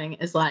with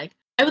doming is like,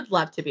 I would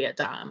love to be a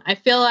dom. I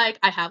feel like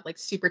I have like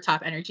super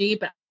top energy,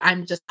 but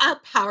I'm just a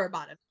power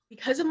bottom.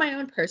 Because of my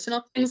own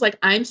personal things, like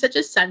I'm such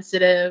a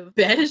sensitive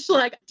bitch.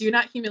 Like, do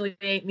not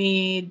humiliate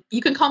me.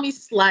 You can call me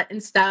slut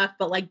and stuff,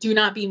 but like, do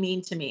not be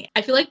mean to me.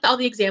 I feel like all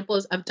the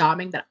examples of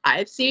doming that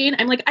I've seen,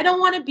 I'm like, I don't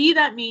want to be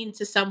that mean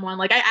to someone.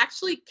 Like, I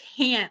actually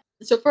can't.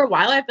 So for a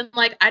while, I've been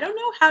like, I don't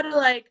know how to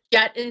like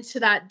get into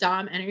that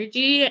dom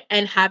energy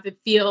and have it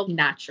feel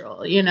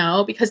natural, you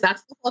know, because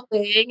that's the whole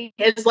thing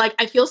is like,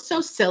 I feel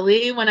so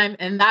silly when I'm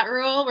in that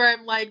role where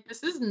I'm like,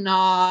 this is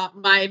not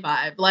my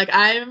vibe. Like,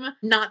 I'm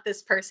not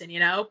this person, you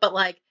know, but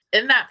like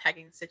in that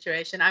pegging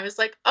situation, I was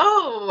like,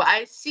 oh,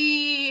 I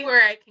see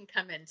where I can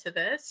come into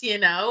this, you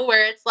know,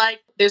 where it's like,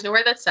 there's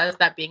nowhere that says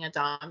that being a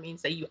dom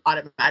means that you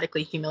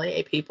automatically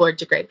humiliate people or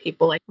degrade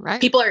people.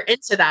 Like people are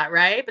into that,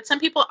 right? But some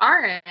people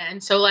aren't.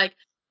 And so like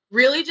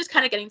really just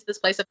kind of getting to this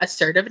place of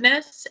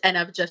assertiveness and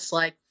of just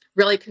like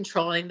really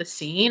controlling the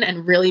scene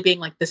and really being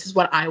like, this is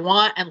what I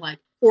want, and like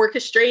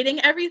orchestrating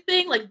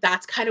everything. Like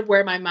that's kind of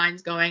where my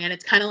mind's going. And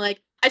it's kind of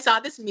like, I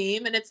saw this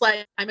meme and it's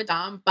like, I'm a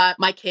dom, but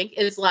my kink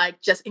is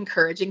like just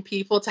encouraging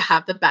people to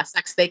have the best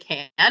sex they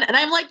can. And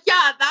I'm like,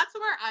 yeah, that's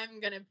where I'm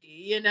going to be,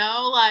 you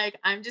know, like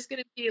I'm just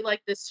going to be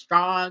like this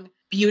strong,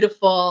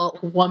 beautiful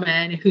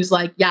woman who's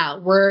like, yeah,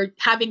 we're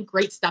having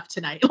great stuff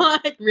tonight.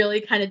 Like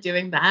really kind of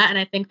doing that. And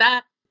I think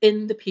that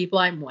in the people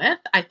I'm with,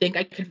 I think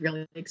I could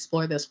really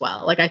explore this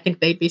well. Like, I think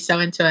they'd be so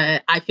into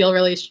it. I feel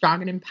really strong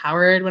and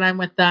empowered when I'm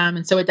with them.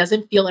 And so it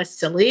doesn't feel as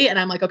silly. And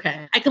I'm like,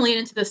 okay, I can lean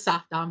into this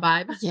soft dom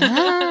vibe.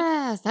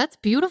 Yes, that's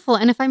beautiful.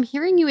 And if I'm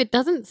hearing you, it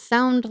doesn't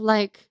sound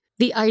like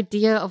the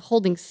idea of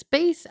holding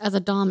space as a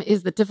dom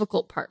is the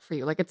difficult part for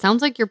you. Like, it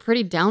sounds like you're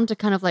pretty down to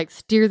kind of like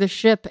steer the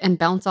ship and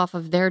bounce off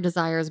of their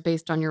desires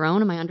based on your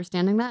own. Am I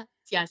understanding that?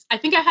 Yes. I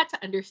think I had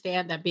to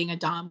understand that being a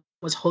dom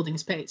was holding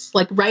space.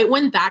 Like right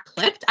when that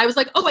clicked, I was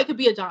like, oh, I could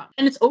be a dom.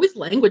 And it's always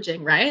languaging,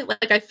 right?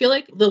 Like I feel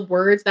like the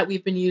words that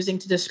we've been using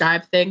to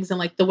describe things and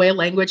like the way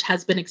language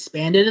has been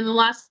expanded in the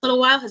last little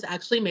while has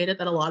actually made it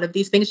that a lot of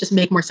these things just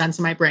make more sense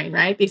in my brain,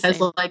 right?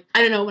 Because like,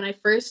 I don't know, when I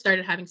first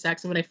started having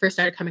sex and when I first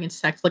started coming into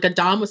sex, like a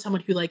dom was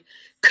someone who like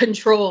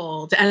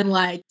controlled and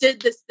like did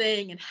this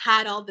thing and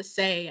had all the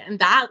say. And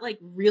that like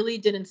really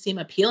didn't seem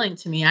appealing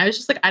to me. I was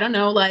just like, I don't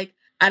know, like,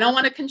 I don't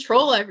want to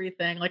control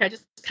everything. Like, I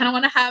just kind of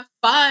want to have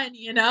fun,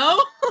 you know?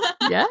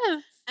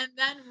 Yes. And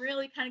then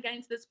really kind of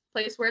getting to this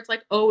place where it's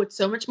like, oh, it's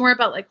so much more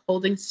about like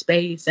holding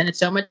space, and it's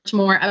so much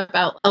more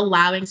about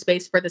allowing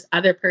space for this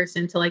other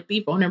person to like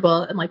be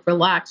vulnerable and like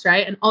relax,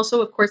 right? And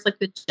also, of course, like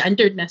the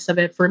genderedness of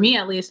it for me,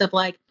 at least, of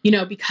like,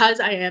 because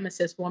I am a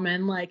cis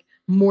woman, like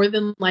more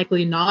than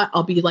likely not,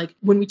 I'll be like,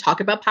 when we talk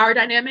about power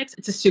dynamics,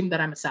 it's assumed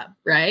that I'm a sub,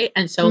 right?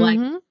 And so, like,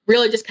 Mm-hmm.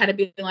 really just kind of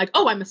being like,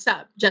 oh, I'm a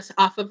sub, just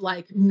off of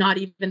like not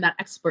even that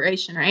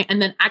exploration, right?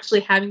 And then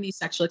actually having these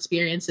sexual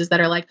experiences that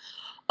are like,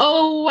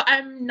 oh,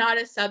 I'm not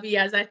as subby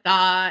as I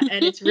thought.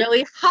 And it's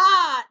really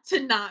hot to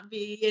not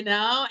be,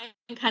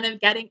 and kind of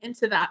getting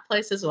into that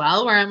place as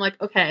well, where I'm like,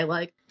 okay,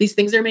 like these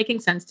things are making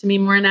sense to me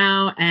more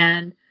now.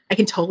 And I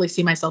can totally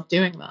see myself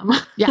doing them.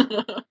 Yeah,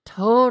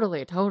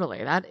 totally,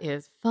 totally. That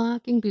is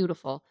fucking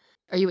beautiful.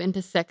 Are you into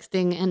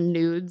sexting and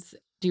nudes?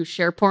 Do you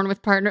share porn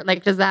with partner?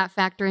 Like, does that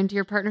factor into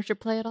your partnership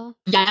play at all?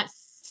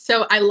 Yes.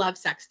 So I love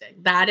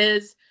sexting. That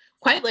is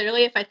quite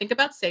literally, if I think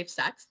about safe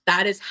sex,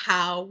 that is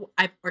how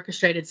I've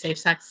orchestrated safe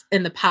sex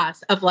in the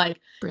past, of like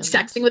Brilliant.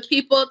 sexting with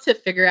people to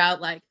figure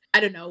out like, I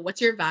don't know, what's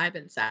your vibe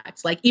in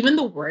sex? Like even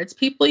the words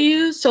people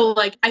use. So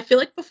like, I feel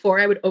like before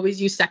I would always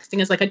use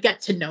sexting as like a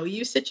get to know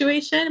you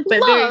situation,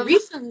 but very Love.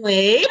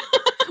 recently,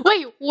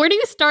 Wait, where do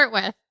you start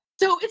with?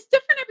 so it's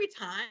different every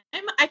time.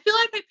 I feel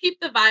like I peep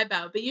the vibe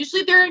out, but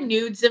usually there are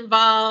nudes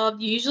involved.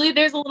 Usually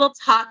there's a little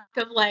talk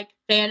of like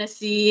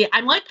fantasy.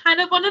 I'm like kind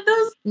of one of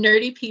those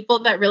nerdy people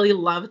that really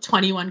love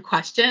 21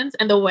 questions,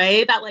 and the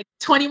way that like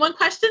 21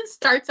 questions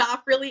starts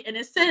off really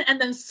innocent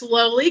and then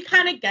slowly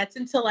kind of gets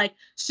into like,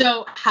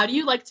 so how do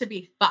you like to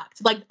be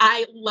fucked? Like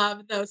I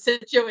love those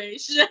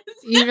situations.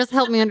 You just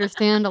helped me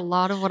understand a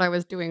lot of what I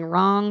was doing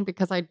wrong,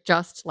 because I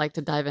just like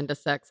to dive into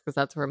sex because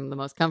that's where I'm the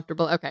most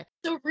comfortable. Okay.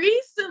 So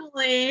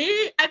recently,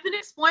 I've been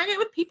exploring it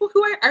with people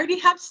who I already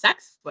have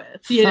sex with,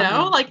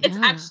 Fun. Like it's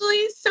Yeah.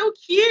 actually so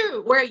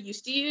cute. Where I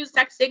used to use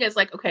sexting as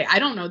like, okay, I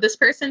don't know this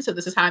person, so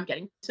this is how I'm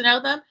getting to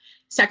know them.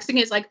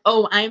 Sexting is like,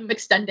 oh, I'm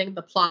extending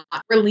the plot.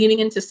 We're leaning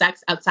into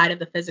sex outside of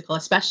the physical,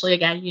 especially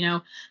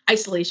again,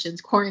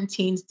 isolations,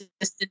 quarantines,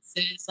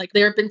 distances. Like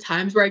there have been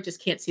times where I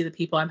just can't see the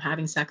people I'm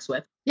having sex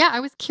with. Yeah, I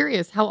was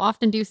curious. How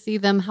often do you see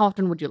them? How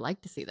often would you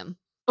like to see them?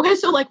 Okay,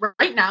 so like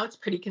right now it's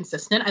pretty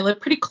consistent. I live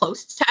pretty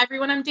close to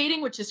everyone I'm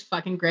dating, which is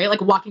fucking great.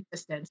 Like walking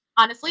distance.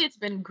 Honestly, it's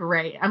been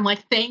great. I'm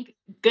like, thank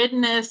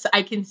goodness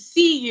I can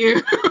see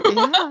you.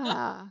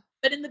 Yeah.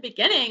 But in the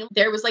beginning,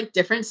 there was like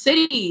different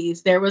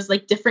cities, there was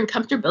like different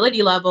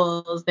comfortability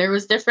levels, there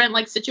was different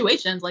like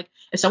situations. Like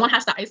if someone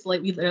has to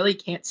isolate, we literally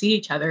can't see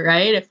each other,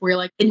 right? If we're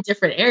like in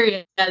different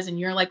areas and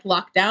you're like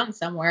locked down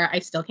somewhere, I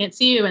still can't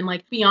see you. And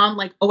like beyond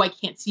like, oh, I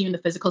can't see you in the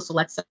physical, so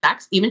let's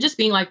sex. Even just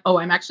being like, oh,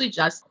 I'm actually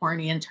just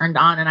horny and turned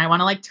on, and I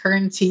want to like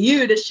turn to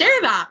you to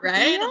share that,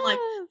 right? And like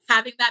Yes.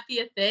 having that be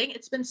a thing,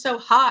 it's been so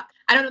hot.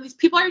 I don't know, these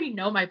people already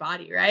know my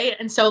body, right?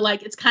 And so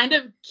like it's kind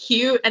of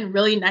cute and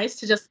really nice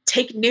to just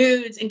take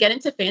nudes and get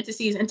into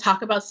fantasies and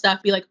talk about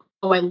stuff, be like,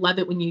 oh, I love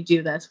it when you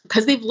do this,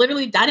 because they've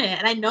literally done it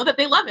and I know that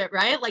they love it,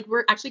 right? Like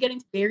we're actually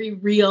getting very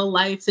real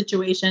life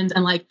situations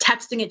and like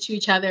texting it to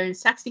each other and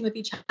sexting with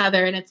each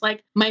other, and it's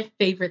like my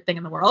favorite thing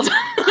in the world.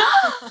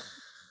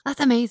 That's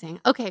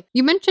amazing. Okay.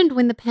 You mentioned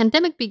when the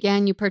pandemic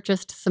began, you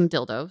purchased some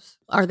dildos.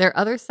 Are there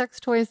other sex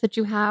toys that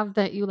you have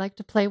that you like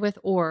to play with,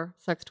 or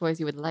sex toys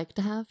you would like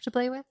to have to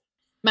play with?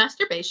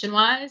 Masturbation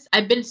wise,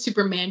 I've been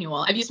super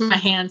manual. I've used my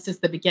hands since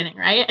the beginning,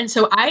 right? And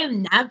so I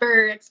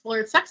never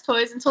explored sex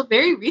toys until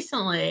very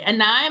recently. And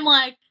now I'm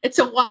like, it's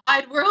a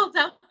wide world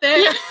out there.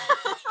 Yeah.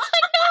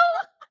 I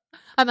know.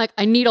 I'm like,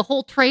 I need a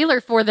whole trailer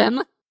for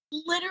them.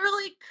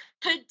 Literally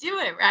could do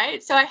it,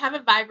 right? So I have a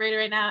vibrator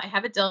right now. I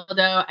have a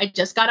dildo. I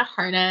just got a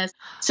harness.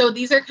 So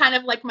these are kind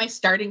of like my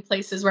starting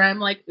places where I'm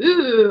like,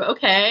 ooh,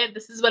 okay,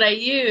 this is what I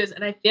use.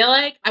 And I feel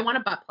like I want a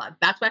butt plug.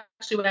 That's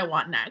actually what I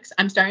want next.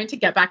 I'm starting to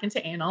get back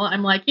into anal.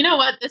 I'm like, you know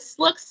what? This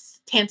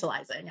looks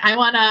tantalizing. I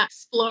want to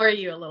explore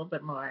you a little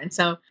bit more. And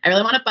so I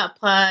really want a butt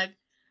plug.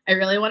 I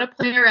really want to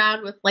play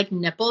around with like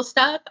nipple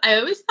stuff. I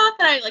always thought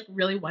that I like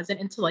really wasn't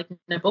into like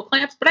nipple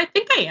clamps, but I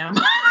think I am.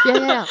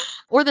 Yeah.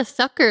 Or the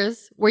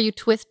suckers where you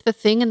twist the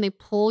thing and they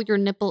pull your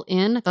nipple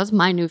in. That's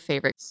my new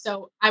favorite.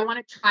 So I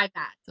want to try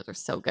that. Those are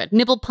so good.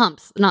 Nipple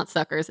pumps, not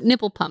suckers.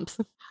 Nipple pumps.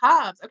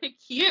 Hubs. Okay,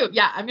 cute.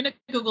 Yeah, I'm going to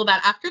Google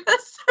that after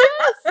this.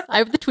 Yes. I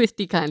have the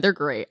twisty kind. They're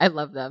great. I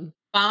love them.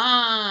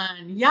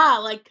 Fun. Yeah,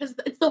 like, because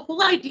it's the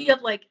whole idea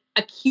of like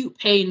acute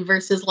pain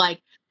versus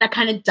like that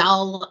kind of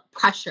dull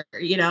pressure,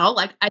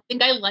 Like, I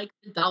think I like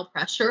the dull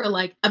pressure, or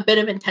like a bit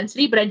of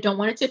intensity, but I don't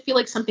want it to feel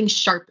like something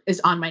sharp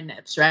is on my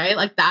nips, right?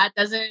 Like, that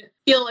doesn't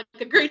feel like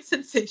a great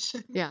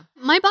sensation. Yeah.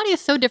 My body is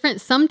so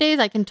different. Some days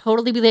I can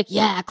totally be like,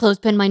 yeah,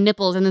 clothespin my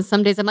nipples. And then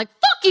some days I'm like,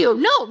 fuck you.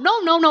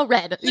 No,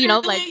 red.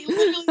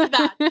 Literally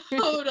that.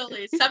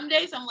 Totally. Some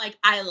days I'm like,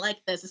 I like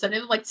this. And some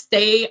days I'm like,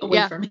 stay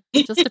away from me.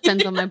 It just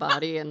depends on my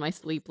body and my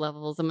sleep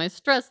levels and my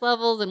stress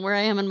levels and where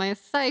I am in my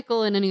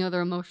cycle and any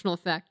other emotional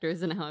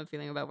factors and how I'm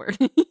feeling about work.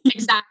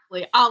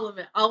 Exactly. All of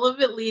it. All of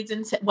it leads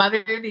into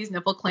whether these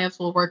nipple clamps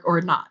will work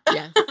or not.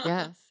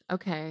 Yes.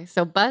 Okay.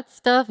 So butt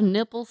stuff,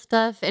 nipple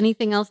stuff,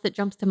 anything else that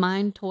jumps to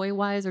mind toy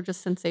wise or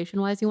just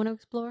sensation wise you want to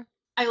explore?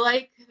 I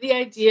like the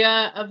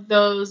idea of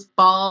those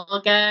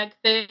ball gag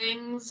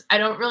things. I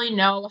don't really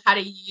know how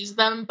to use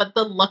them, but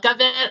the look of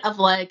it, of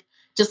like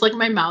just like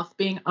my mouth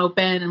being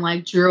open and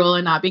like drool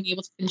and not being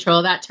able to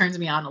control that turns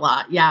me on a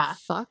lot. Yeah.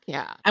 Fuck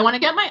yeah. I want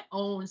to get my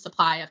own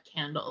supply of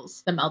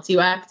candles, the melty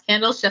wax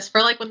candles, just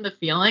for like when the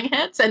feeling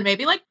hits, and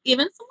maybe like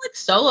even some like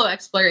solo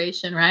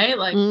exploration, right?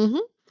 Like, Hmm.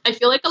 I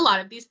feel like a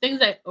lot of these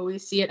things, I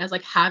always see it as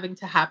like having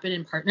to happen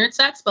in partnered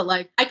sex, but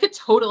like I could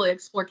totally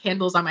explore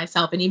candles on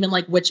myself and even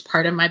like which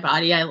part of my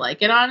body I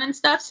like it on and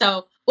stuff.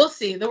 So we'll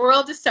see. The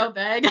world is so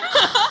big.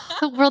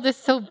 The world is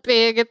so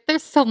big.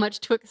 There's so much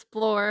to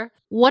explore.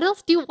 What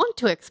else do you want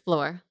to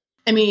explore?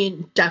 I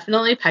mean,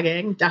 definitely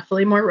pegging,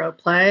 definitely more rope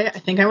play. I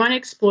think I want to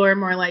explore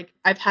more like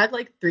I've had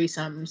like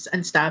threesomes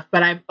and stuff,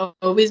 but I've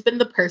always been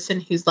the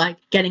person who's like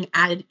getting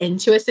added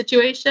into a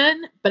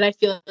situation. But I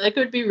feel like it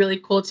would be really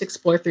cool to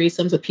explore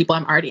threesomes with people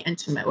I'm already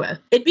intimate with.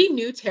 It'd be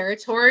new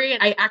territory.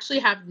 And I actually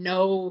have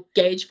no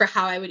gauge for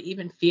how I would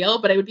even feel,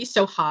 but it would be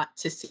so hot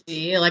to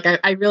see. Like,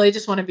 I really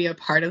just want to be a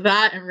part of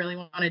that and really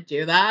want to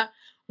do that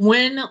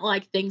when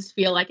like things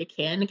feel like it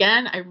can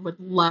again. I would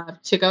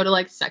love to go to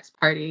like sex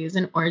parties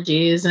and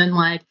orgies and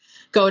like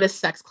go to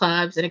sex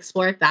clubs and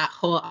explore that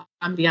whole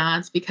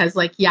ambiance, because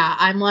like, yeah,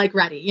 I'm like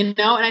ready, and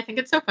I think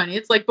it's so funny.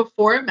 It's like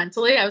before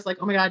mentally I was like,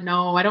 oh my God,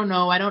 no, I don't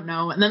know.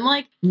 And then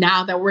like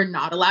now that we're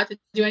not allowed to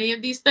do any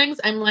of these things,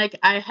 I'm like,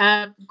 I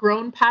have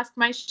grown past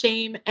my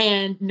shame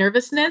and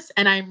nervousness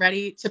and I'm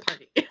ready to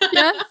party.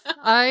 Yes,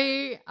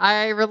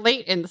 I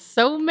relate in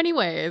so many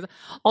ways.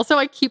 Also,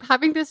 I keep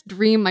having this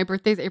dream. My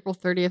birthday's April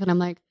 30th, and I'm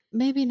like,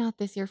 maybe not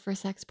this year for a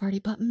sex party,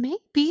 but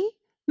maybe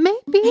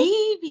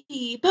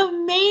Maybe, but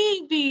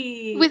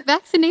maybe. with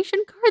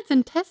vaccination cards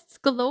and tests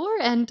galore.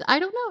 And I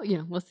don't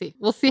know, we'll see.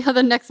 We'll see how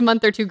the next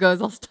month or two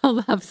goes. I'll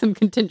still have some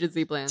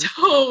contingency plans.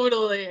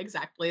 Totally,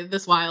 exactly.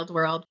 This wild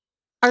world.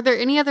 Are there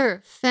any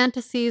other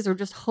fantasies or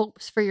just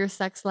hopes for your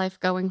sex life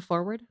going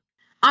forward?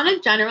 On a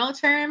general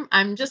term,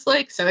 I'm just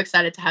like so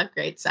excited to have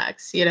great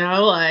sex,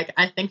 Like,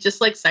 I think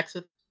just like sex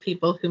with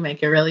people who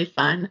make it really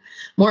fun,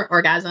 more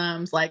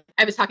orgasms. Like,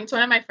 I was talking to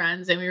one of my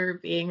friends and we were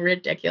being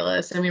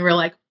ridiculous and we were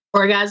like,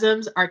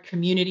 orgasms are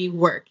community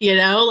work,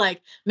 like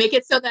make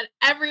it so that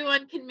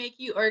everyone can make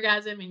you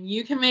orgasm and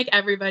you can make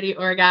everybody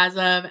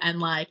orgasm, and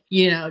like,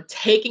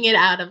 taking it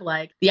out of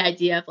like the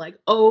idea of like,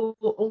 oh,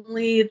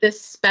 only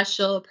this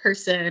special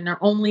person or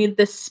only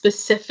this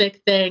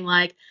specific thing.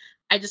 Like,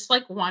 I just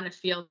like want to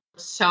feel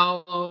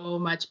so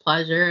much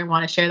pleasure and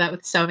want to share that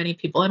with so many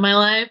people in my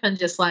life, and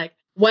just like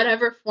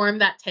whatever form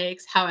that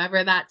takes,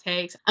 however that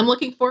takes. I'm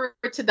looking forward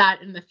to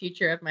that in the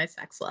future of my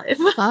sex life.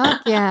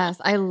 Fuck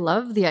yes. I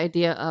love the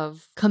idea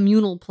of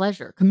communal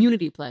pleasure,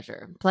 community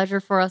pleasure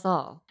for us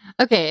all.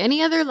 Okay,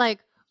 any other like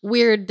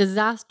weird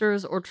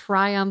disasters or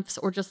triumphs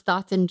or just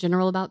thoughts in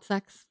general about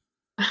sex?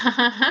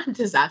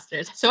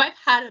 Disasters. So I've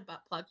had a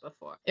butt plug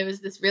before. It was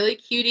this really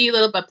cutie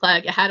little butt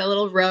plug. It had a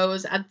little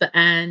rose at the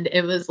end.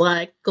 It was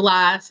like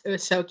glass. It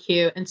was so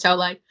cute. And so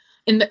like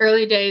in the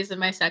early days of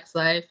my sex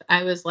life,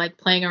 I was like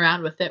playing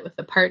around with it with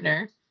a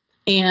partner.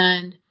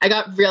 And I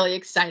got really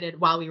excited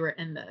while we were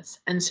in this.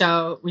 And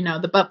so,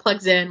 the butt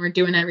plug's in, we're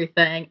doing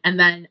everything. And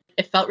then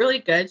it felt really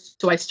good.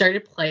 So I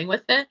started playing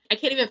with it. I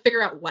can't even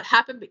figure out what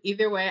happened, but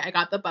either way, I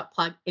got the butt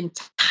plug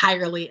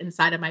entirely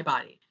inside of my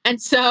body.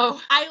 And so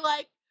I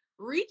like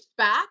reached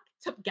back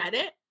to get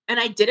it and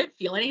I didn't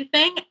feel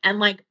anything. And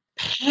like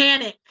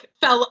panic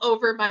fell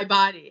over my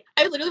body.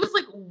 I literally was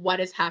like,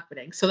 what is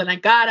happening? So then I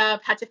got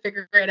up, had to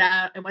figure it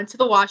out. I went to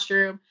the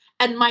washroom.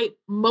 And my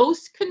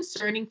most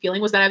concerning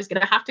feeling was that I was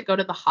going to have to go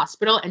to the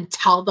hospital and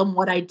tell them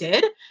what I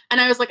did.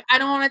 And I was like, I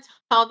don't want to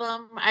tell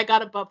them I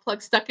got a butt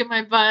plug stuck in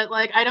my butt.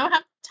 Like, I don't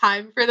have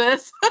time for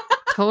this.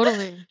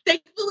 Totally.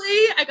 Thankfully,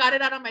 I got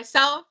it out on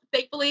myself.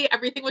 Thankfully,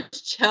 everything was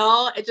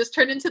chill. It just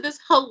turned into this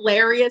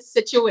hilarious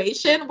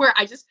situation where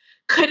I just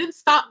couldn't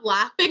stop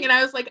laughing. And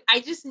I was like,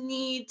 I just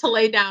need to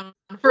lay down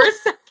for a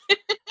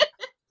second.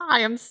 I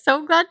am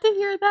so glad to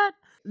hear that.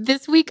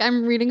 This week,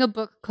 I'm reading a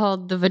book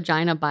called The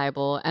Vagina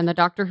Bible, and the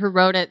doctor who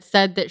wrote it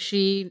said that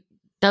she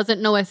doesn't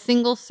know a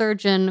single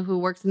surgeon who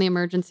works in the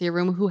emergency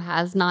room who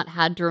has not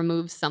had to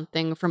remove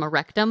something from a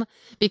rectum,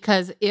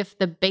 because if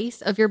the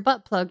base of your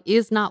butt plug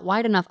is not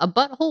wide enough, a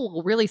butthole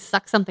will really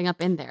suck something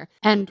up in there.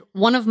 And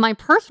one of my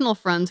personal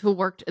friends who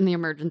worked in the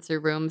emergency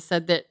room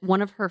said that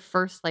one of her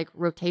first like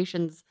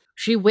rotations,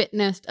 she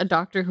witnessed a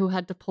doctor who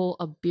had to pull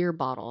a beer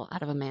bottle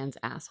out of a man's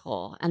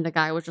asshole. And the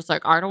guy was just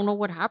like, I don't know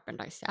what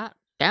happened. I sat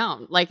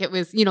down. Like it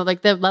was,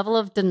 like the level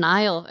of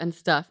denial and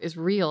stuff is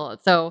real.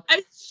 So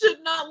I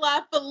should not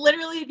laugh, but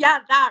literally, yeah,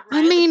 that,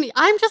 right? I mean,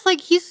 I'm just like,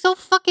 he's so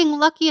fucking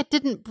lucky it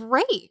didn't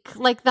break.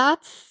 Like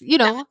that's,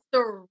 That's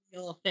the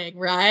real thing,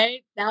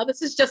 right? Now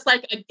this is just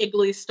like a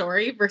giggly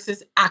story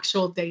versus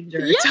actual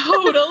danger. Yeah.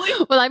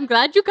 Totally. Well, I'm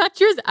glad you got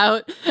yours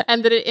out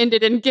and that it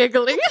ended in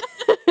giggling.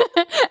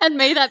 And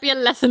may that be a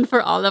lesson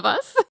for all of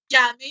us.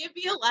 Yeah, may it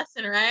be a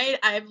lesson, right?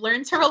 I've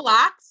learned to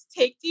relax,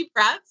 take deep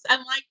breaths, and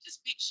like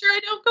just make sure I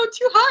don't go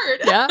too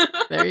hard.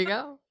 Yeah, there you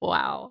go.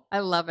 Wow, I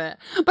love it.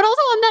 But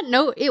also on that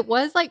note, it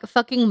was like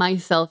fucking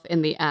myself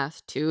in the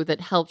ass too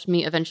that helped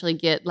me eventually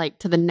get like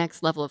to the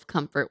next level of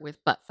comfort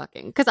with butt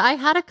fucking. Because I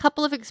had a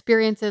couple of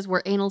experiences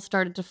where anal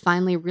started to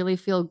finally really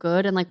feel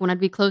good. And like when I'd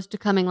be close to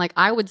coming, like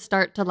I would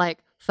start to like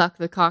fuck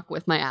the cock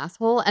with my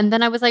asshole. And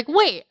then I was like,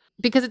 wait,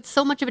 because it's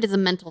so much of it is a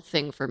mental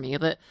thing for me.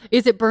 That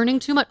is it burning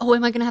too much? Oh,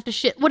 am I gonna have to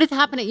shit? What is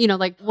happening? You know,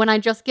 like when I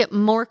just get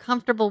more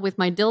comfortable with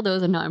my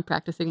dildos, and now I'm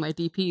practicing my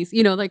DPs.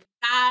 You know, like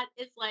That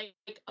is like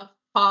a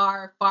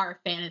far, far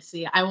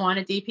fantasy. I want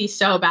a DP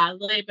so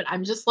badly, but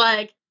I'm just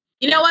like,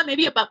 you know what?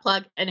 Maybe a butt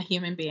plug and a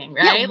human being,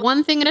 right? yeah,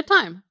 one thing at a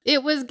time.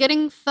 It was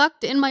getting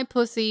fucked in my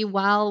pussy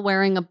while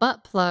wearing a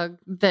butt plug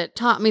that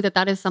taught me that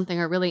that is something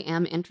I really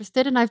am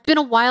interested in. I've been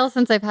a while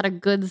since I've had a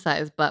good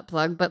sized butt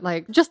plug, but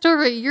like just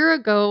over a year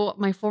ago,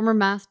 my former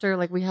master,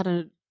 like we had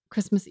a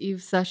Christmas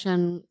Eve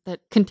session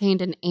that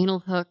contained an anal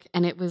hook,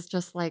 and it was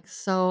just like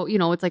so, you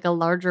know, it's like a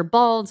larger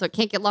ball, so it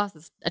can't get lost.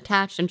 It's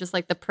attached, and just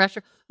like the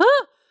pressure.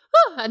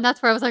 And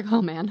that's where I was like,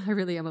 oh man, I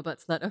really am a butt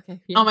slut. Okay.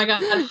 Yeah. Oh my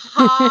God.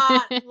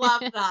 Hot.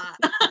 Love that.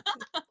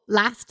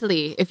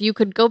 Lastly, if you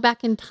could go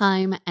back in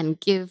time and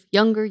give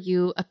younger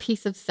you a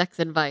piece of sex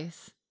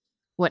advice,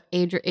 what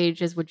age or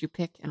ages would you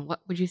pick and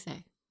what would you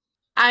say?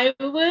 I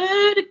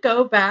would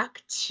go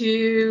back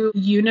to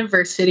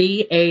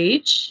university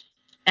age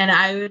and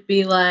I would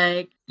be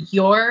like,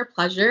 your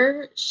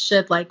pleasure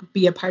should like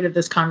be a part of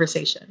this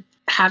conversation.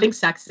 Having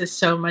sex is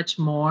so much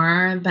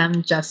more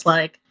than just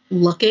like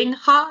looking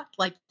hot.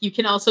 Like you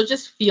can also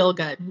just feel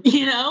good,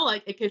 you know,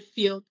 like it could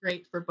feel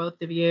great for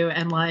both of you.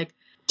 And like,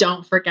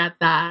 don't forget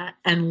that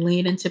and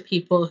lean into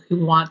people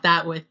who want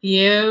that with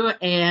you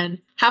and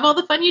have all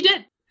the fun you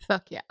did.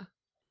 Fuck yeah.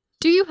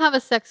 Do you have a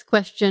sex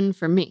question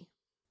for me?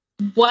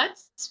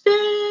 What's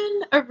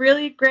been a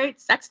really great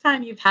sex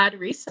time you've had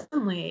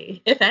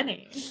recently, if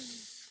any?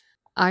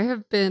 I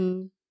have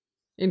been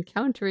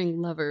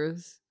encountering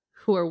lovers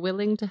who are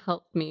willing to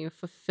help me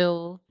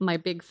fulfill my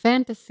big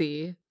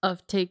fantasy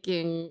of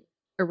taking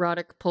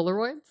erotic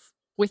Polaroids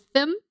with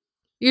them.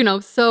 You know,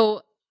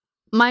 so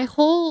my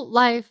whole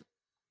life,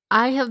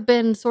 I have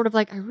been sort of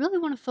like, I really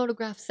want to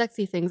photograph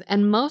sexy things.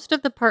 And most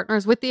of the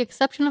partners, with the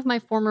exception of my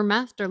former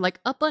master, like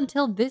up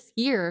until this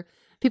year,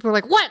 people are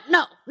like, what?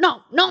 No,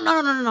 no, no,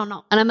 no, no, no, no,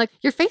 no. And I'm like,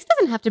 your face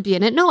doesn't have to be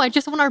in it. No, I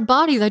just want our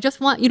bodies. I just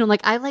want, you know,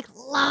 like I like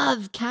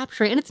love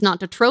capturing. And it's not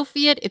to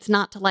trophy it. It's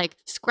not to like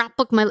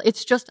scrapbook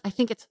it's just, I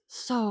think it's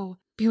so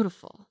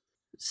beautiful.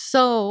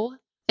 So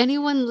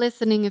anyone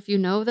listening, if you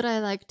know that I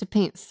like to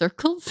paint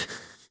circles,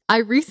 I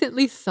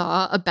recently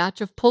saw a batch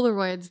of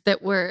Polaroids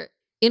that were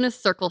in a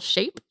circle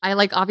shape. I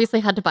like obviously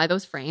had to buy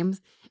those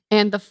frames.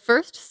 And the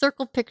first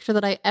circle picture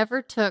that I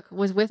ever took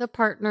was with a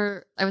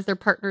partner. I was their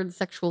partnered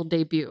sexual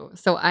debut.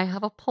 So I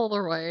have a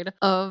Polaroid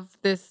of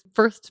this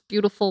first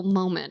beautiful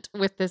moment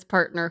with this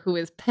partner who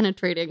is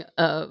penetrating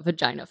a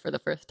vagina for the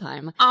first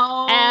time.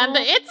 Oh, and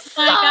it's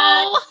so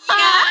God.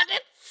 hot.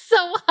 It's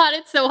so hot.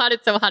 It's so hot.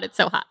 It's so hot. It's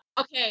so hot.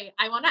 Okay,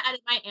 I want to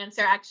edit my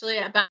answer actually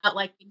about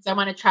like things I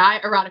want to try.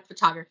 Erotic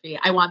photography.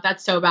 I want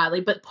that so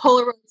badly. But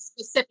Polaroid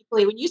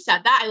specifically, when you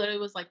said that, I literally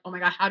was like, oh my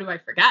God, how do I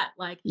forget?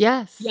 Like,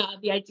 yes. Yeah,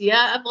 the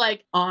idea of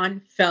like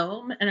on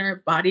film and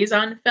our bodies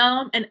on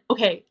film. And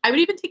okay, I would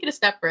even take it a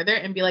step further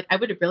and be like, I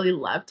would really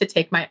love to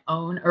take my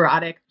own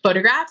erotic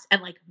photographs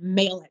and like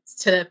mail it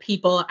to the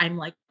people I'm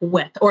like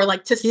with or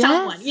like to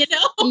someone, you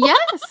know?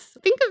 Yes. I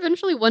think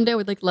eventually one day I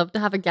would like love to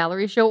have a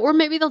gallery show, or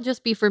maybe they'll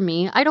just be for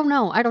me. I don't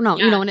know.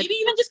 Yeah, you know, and maybe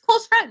even just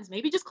close friends.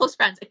 Maybe just close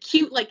friends. A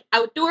cute like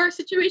outdoor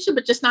situation,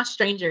 but just not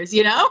strangers,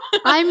 you know?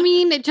 I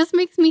mean, it just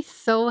makes me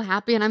so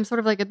happy. And I'm sort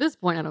of like, at this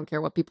point, I don't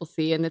care what people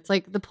see. And it's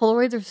like the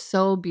Polaroids are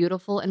so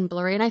beautiful and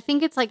blurry. And I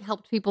think it's like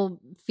helped people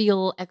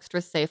feel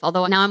extra safe.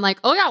 Although now I'm like,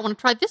 oh yeah, I want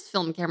to try this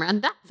film camera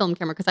and that film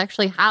camera because I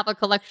actually have a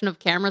collection of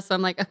cameras. So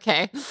I'm like,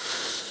 okay,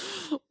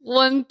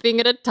 one thing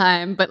at a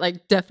time. But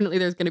like, definitely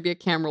there's going to be a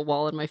camera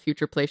wall in my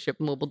future Playship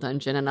mobile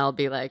dungeon. And I'll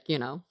be like, you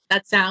know.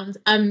 That sounds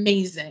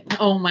amazing.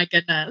 Oh my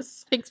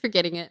goodness. Thanks for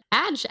getting it.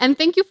 Adge, and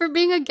thank you for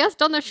being a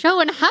guest on the show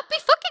and happy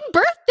fucking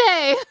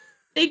birthday.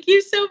 Thank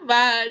you so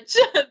much.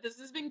 This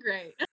has been great.